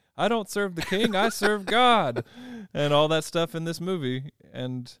God. I don't serve the king. I serve God. And all that stuff in this movie.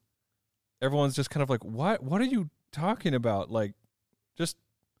 And everyone's just kind of like, what are you talking about? Like, just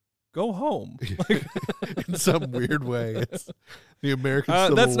go home. Like, in some weird way. It's the American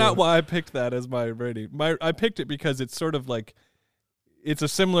Civil That's War. not why I picked that as my rating. I picked it because it's sort of like, it's a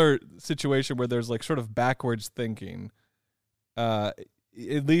similar situation where there's like sort of backwards thinking, at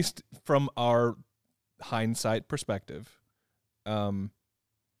least from our hindsight perspective. And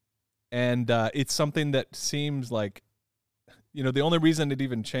it's something that seems like, you know, the only reason it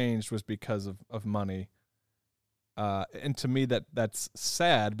even changed was because of money. And to me, that's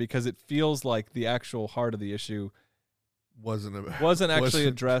sad because it feels like the actual heart of the issue wasn't actually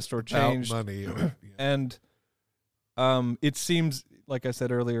addressed or changed. Money, and it seems, like I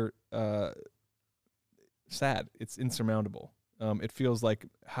said earlier, sad. It's insurmountable. It feels like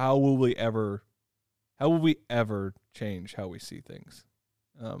how will we ever change how we see things?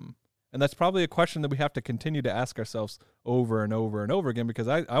 And that's probably a question that we have to continue to ask ourselves over and over and over again, because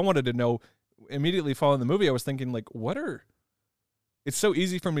I wanted to know immediately following the movie. I was thinking, like, it's so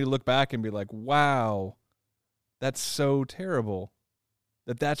easy for me to look back and be like, wow, that's so terrible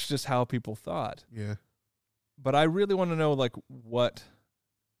that's just how people thought. Yeah. But I really want to know, like, what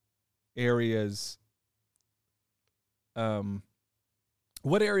areas are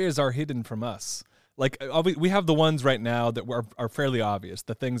hidden from us. Like, we have the ones right now that are fairly obvious,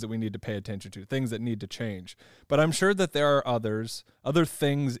 the things that we need to pay attention to, things that need to change. But I'm sure that there are other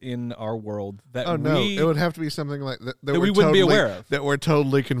things in our world that it would have to be something like that we wouldn't be aware of. That we're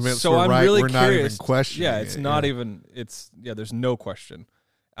totally convinced so we're I'm right. Really we're curious. Not even questioning Yeah, it's not even, there's no question.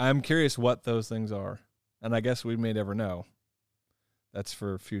 I'm curious what those things are. And I guess we may never know. That's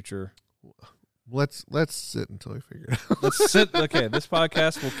for future. Let's sit until we figure it out. Let's sit. Okay, this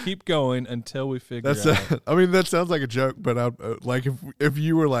podcast will keep going until we figure it out. I mean, that sounds like a joke, but I'd like if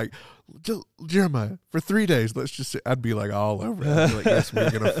you were like, Jeremiah, for 3 days, let's just sit, I'd be like all over it. I'd be like, yes,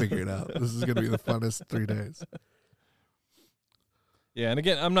 we're gonna figure it out. This is gonna be the funnest 3 days. Yeah, and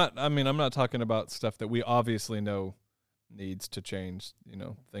again, I'm not talking about stuff that we obviously know needs to change. You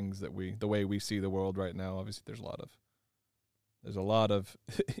know, things that the way we see the world right now. Obviously, there's a lot of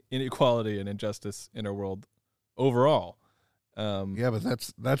inequality and injustice in our world overall. But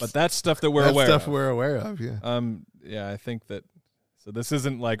that's stuff that we're aware of. Stuff we're aware of. Yeah. Yeah, I think that. So this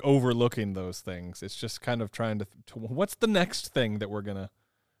isn't like overlooking those things. It's just kind of trying to what's the next thing that we're gonna.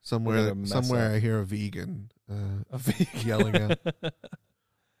 Somewhere I hear a vegan yelling out.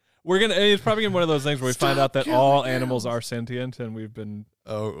 It's probably gonna be one of those things where we find out that all animals are sentient, and we've been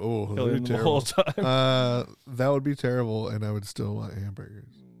killing them the whole time. That would be terrible, and I would still want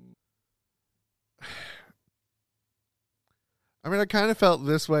hamburgers. I mean, I kind of felt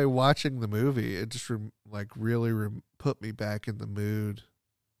this way watching the movie. It just really put me back in the mood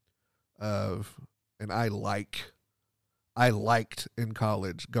of, and I liked in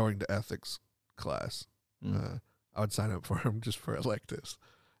college going to ethics class. I would sign up for them just for electives.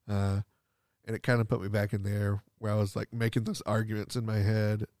 And it kind of put me back in there where I was like making those arguments in my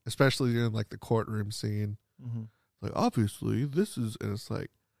head, especially during like the courtroom scene. Mm-hmm. Like, obviously this is, and it's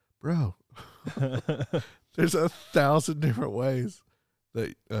like, bro, there's 1,000 different ways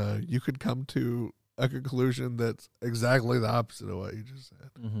that you could come to a conclusion that's exactly the opposite of what you just said.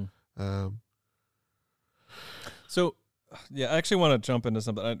 Mm-hmm. So, yeah, I actually want to jump into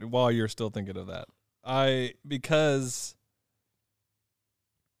something while you're still thinking of that. Because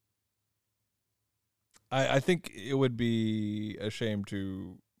I think it would be a shame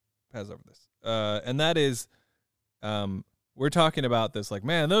to pass over this. And that is, we're talking about this like,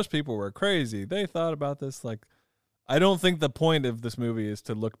 man, those people were crazy. They thought about this like, I don't think the point of this movie is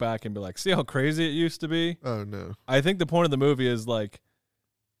to look back and be like, see how crazy it used to be? Oh, no. I think the point of the movie is like,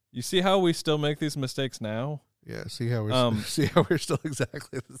 you see how we still make these mistakes now? Yeah, see how we're still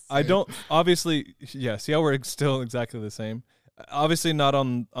exactly the same. See how we're still exactly the same. Obviously not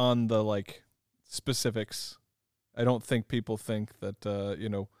on the like specifics. I don't think people think that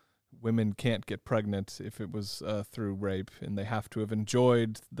women can't get pregnant if it was through rape, and they have to have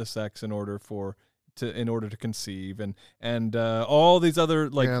enjoyed the sex in order to conceive, and all these other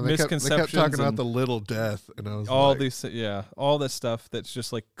like misconceptions. They kept talking about the little death, and I was all this stuff that's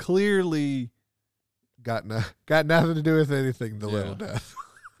just like clearly got nothing to do with anything. The little death.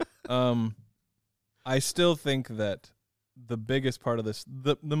 I still think that the biggest part of this,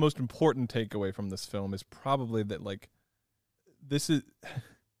 the most important takeaway from this film is probably that like this is.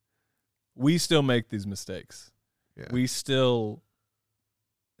 We still make these mistakes. Yeah. We still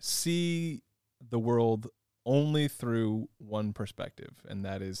see the world only through one perspective, and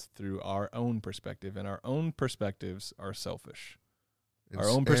that is through our own perspective, and our own perspectives are selfish. Our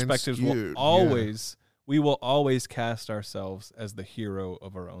own perspectives will always, we will always cast ourselves as the hero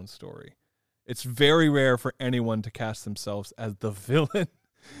of our own story. It's very rare for anyone to cast themselves as the villain,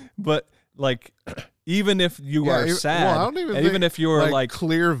 but like, even if you are sad, even if you're like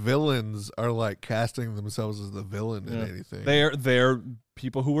clear villains are like casting themselves as the villain in anything. They're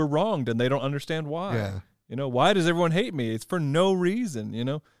people who were wronged and they don't understand why. Yeah. Why does everyone hate me? It's for no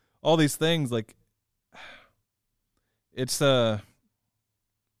reason, all these things like it's I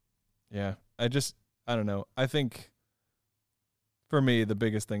don't know. I think for me, the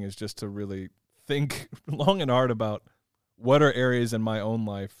biggest thing is just to really think long and hard about what are areas in my own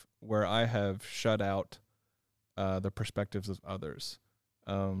life where I have shut out the perspectives of others.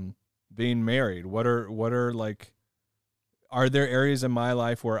 Being married, what are like, are there areas in my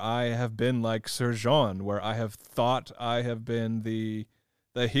life where I have been like Sir Jean, where I have thought I have been the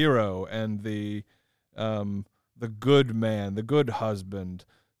hero and the good man, the good husband,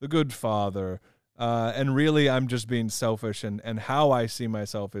 the good father, and really I'm just being selfish, and how I see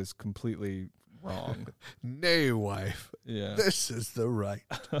myself is completely wrong. Nay, wife. Yeah, this is the right.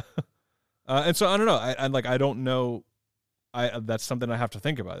 And so I don't know. I don't know. That's something I have to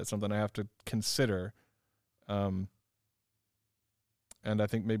think about. It's something I have to consider. And I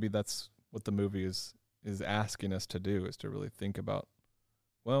think maybe that's what the movie is asking us to do, is to really think about.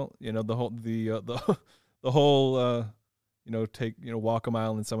 Well, the whole walk a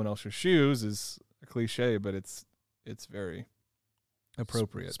mile in someone else's shoes is a cliche, but it's very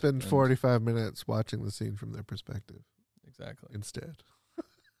appropriate. Spend 45 minutes watching the scene from their perspective. Exactly. Instead.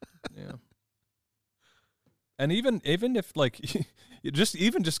 Yeah. And even if like you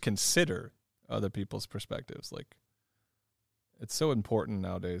just consider other people's perspectives, like it's so important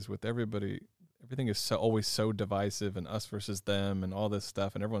nowadays with everybody. Everything is always so divisive, and us versus them and all this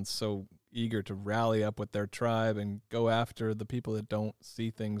stuff, and everyone's so eager to rally up with their tribe and go after the people that don't see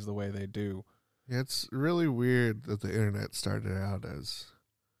things the way they do. Yeah, it's really weird that the internet started out as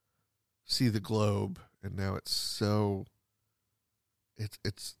see the globe, and now it's so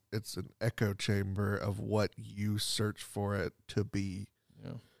it's an echo chamber of what you search for it to be.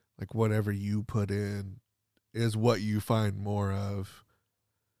 Yeah. Like whatever you put in is what you find more of.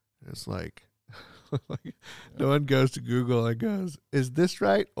 It's like, no one goes to Google and goes, is this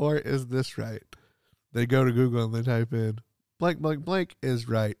right or is this right? They go to Google and they type in blank, blank, blank is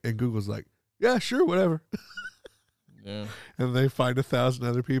right. And Google's like, yeah, sure, whatever. Yeah. And they find 1,000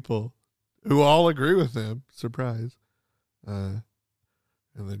 other people who all agree with them. Surprise.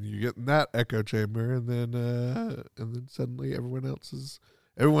 And then you get in that echo chamber, and then suddenly everyone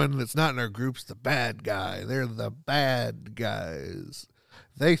that's not in our group's the bad guy. They're the bad guys.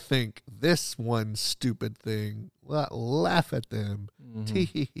 They think this one stupid thing. Laugh at them.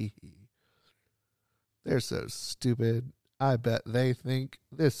 Tee. They're so stupid. I bet they think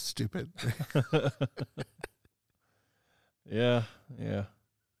this stupid thing. Yeah.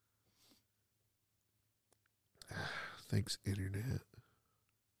 Thanks, internet.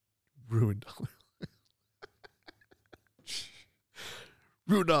 Ruined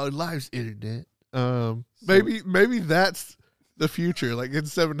our lives, internet. Maybe that's the future. Like in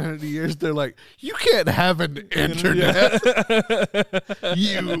 700 years, they're like, you can't have an internet,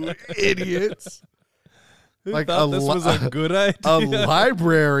 you idiots. Who like thought this was a good idea? A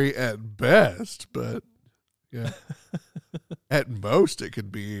library at best, but yeah, at most it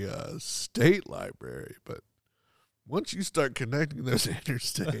could be a state library. But once you start connecting those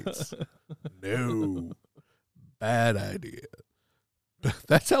interstates, no, bad idea.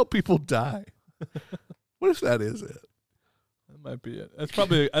 That's how people die. What if that is it? That might be it.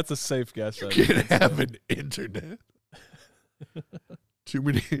 That's a safe guess. You can't have an internet. Too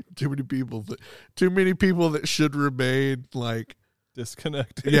many people that should remain like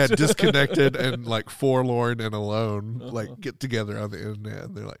disconnected. Yeah, disconnected and like forlorn and alone. Like get together on the internet,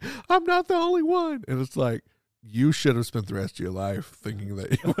 and they're like, "I'm not the only one," and it's like, you should have spent the rest of your life thinking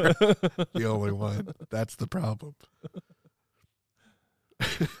that you were the only one. That's the problem. Oh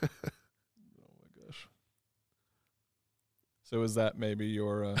my gosh. So is that maybe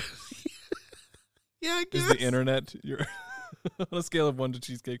your yeah, I guess. Is the internet your on a scale of 1 to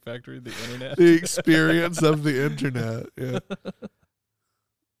Cheesecake Factory, the internet? The experience of the internet. Yeah.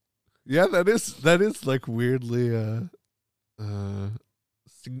 Yeah, that is like weirdly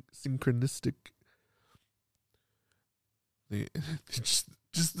synchronistic. Just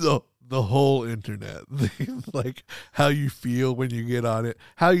the whole internet, like how you feel when you get on it,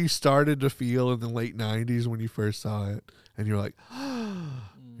 how you started to feel in the late 90s when you first saw it, and you're like,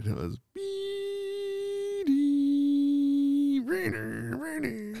 and it was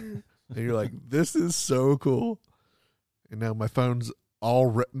and you're like, this is so cool. And now my phone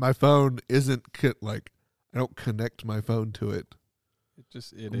isn't like, I don't connect my phone to it.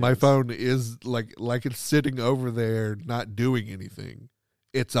 My phone is like it's sitting over there, not doing anything.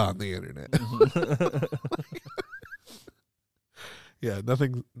 It's on the internet. Yeah,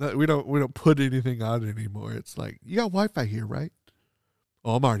 nothing. We don't put anything on it anymore. It's like, you got Wi-Fi here, right?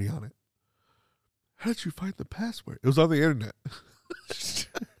 Oh, I'm already on it. How did you find the password? It was on the internet.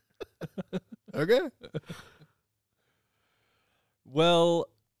 Okay. Well,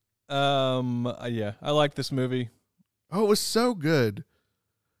 yeah, I like this movie. Oh, it was so good.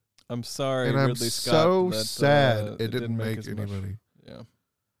 I'm sorry, and Ridley I'm Scott. so that, sad it didn't make make as any much. money. Yeah,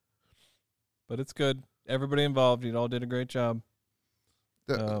 but it's good. Everybody involved, you all did a great job.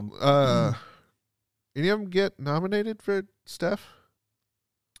 Any of them get nominated for stuff?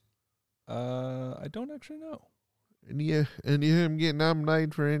 I don't actually know. Any of them get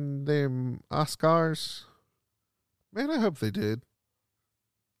nominated for any of them Oscars? Man, I hope they did.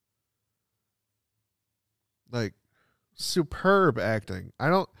 Like, superb acting. I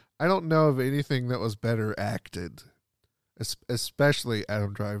don't know of anything that was better acted, especially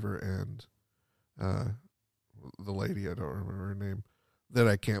Adam Driver and the lady, I don't remember her name, that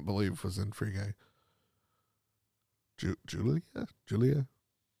I can't believe was in Free Guy. Julia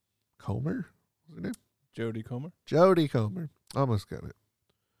Comer? What's her name? Jodie Comer. Jodie Comer. Almost got it.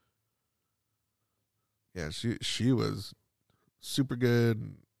 Yeah, she was super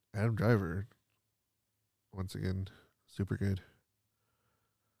good. Adam Driver, once again, super good.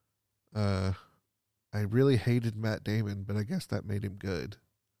 I really hated Matt Damon, but I guess that made him good.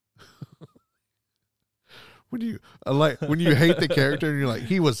 When you hate the character and you're like,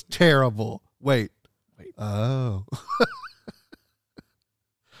 he was terrible. Wait. Oh.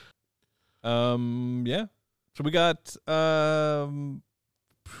 Yeah. So we got yeah,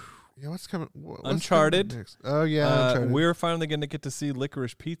 what's coming? What's Uncharted. coming next? Oh yeah, Uncharted. We're finally going to get to see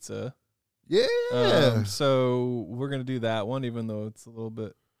Licorice Pizza. Yeah. So we're going to do that one, even though it's a little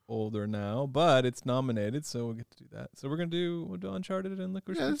bit older now, but it's nominated, so we'll get to do that. So we'll do Uncharted and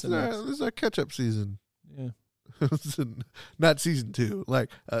Licorice Pizza next. This is our catch-up season. Yeah. Not season 2. Like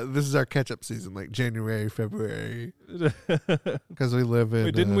this is our catch-up season, like January, February, because we live in.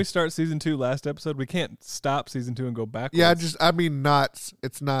 Wait, didn't we start season 2 last episode? We can't stop season 2 and go backwards. Yeah,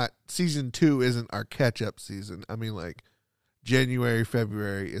 it's not season 2 isn't our catch-up season. I mean, like January,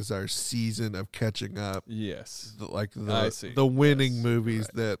 February is our season of catching up. Yes, the winning movies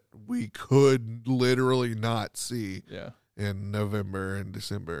that we could literally not see. Yeah. in November and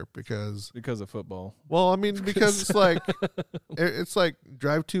December because Because of football. well, I mean, because it's like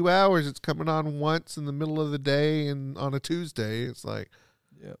drive 2 hours. It's coming on once in the middle of the day and on a Tuesday. It's like,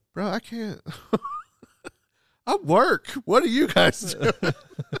 Yep. bro, I can't. I work. What do you guys do?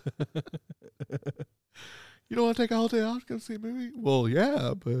 You don't want to take a whole day off to go see a movie? Well,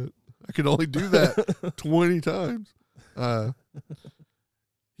 yeah, but I can only do that 20 times.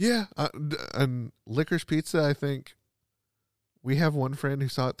 Yeah, and Licorice Pizza, I think we have one friend who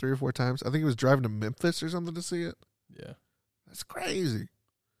saw it 3 or 4 times. I think he was driving to Memphis or something to see it. Yeah. That's crazy.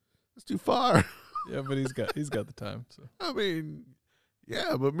 That's too far. Yeah, but he's got the time. So. I mean,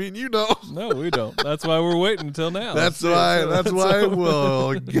 yeah, but me and you don't. No, we don't. That's why we're waiting until now. That's why. That's why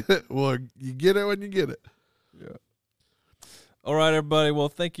we'll get it. Well, you get it when you get it. Yeah. All right, everybody. Well,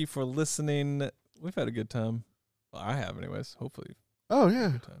 thank you for listening. We've had a good time. Well, I have, anyways. Hopefully. Oh yeah.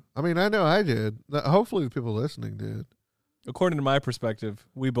 Good time. I mean, I know I did. Hopefully, the people listening did. According to my perspective,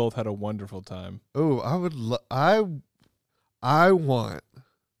 we both had a wonderful time. Oh, I would. I want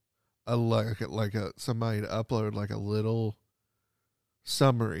somebody to upload like a little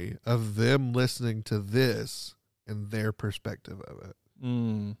summary of them listening to this and their perspective of it.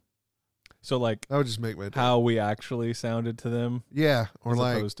 So like That would just make my day. how we actually sounded to them. Yeah, or as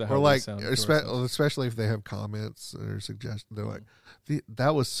like, opposed to how or we like, sounded to ourselves. especially if they have comments or suggestions. They're like,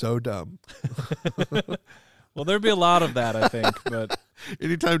 "That was so dumb." Well, there'd be a lot of that, I think. But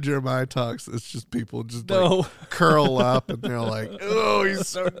Anytime Jeremiah talks, it's just people just no, like curl up and they're like, "Oh, he's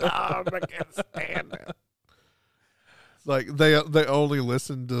so dumb. I can't stand it." It's like they only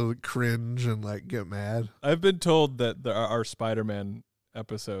listen to cringe and like get mad. I've been told that our Spider-Man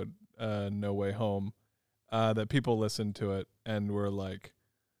episode, No Way Home, that people listened to it and were like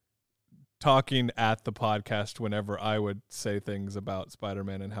talking at the podcast whenever I would say things about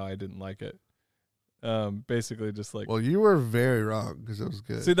Spider-Man and how I didn't like it. Basically just like, Well, you were very wrong because it was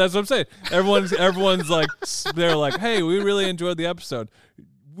good. see, that's what I'm saying. Everyone's like, they're like, hey, we really enjoyed the episode.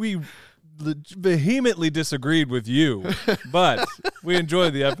 We vehemently disagreed with you, but we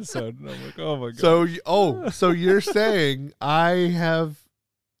enjoyed the episode. And I'm like, oh my god. So you're saying I have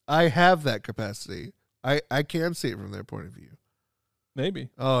that capacity. I can see it from their point of view. Maybe.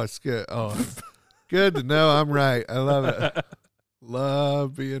 Oh, it's good. Oh, good to know I'm right. I love it.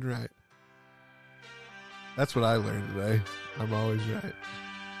 Love being right. That's what I learned today. I'm always right.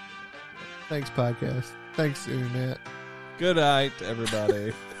 Thanks, podcast. Thanks, internet. Good night,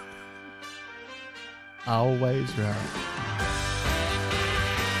 everybody. Always right.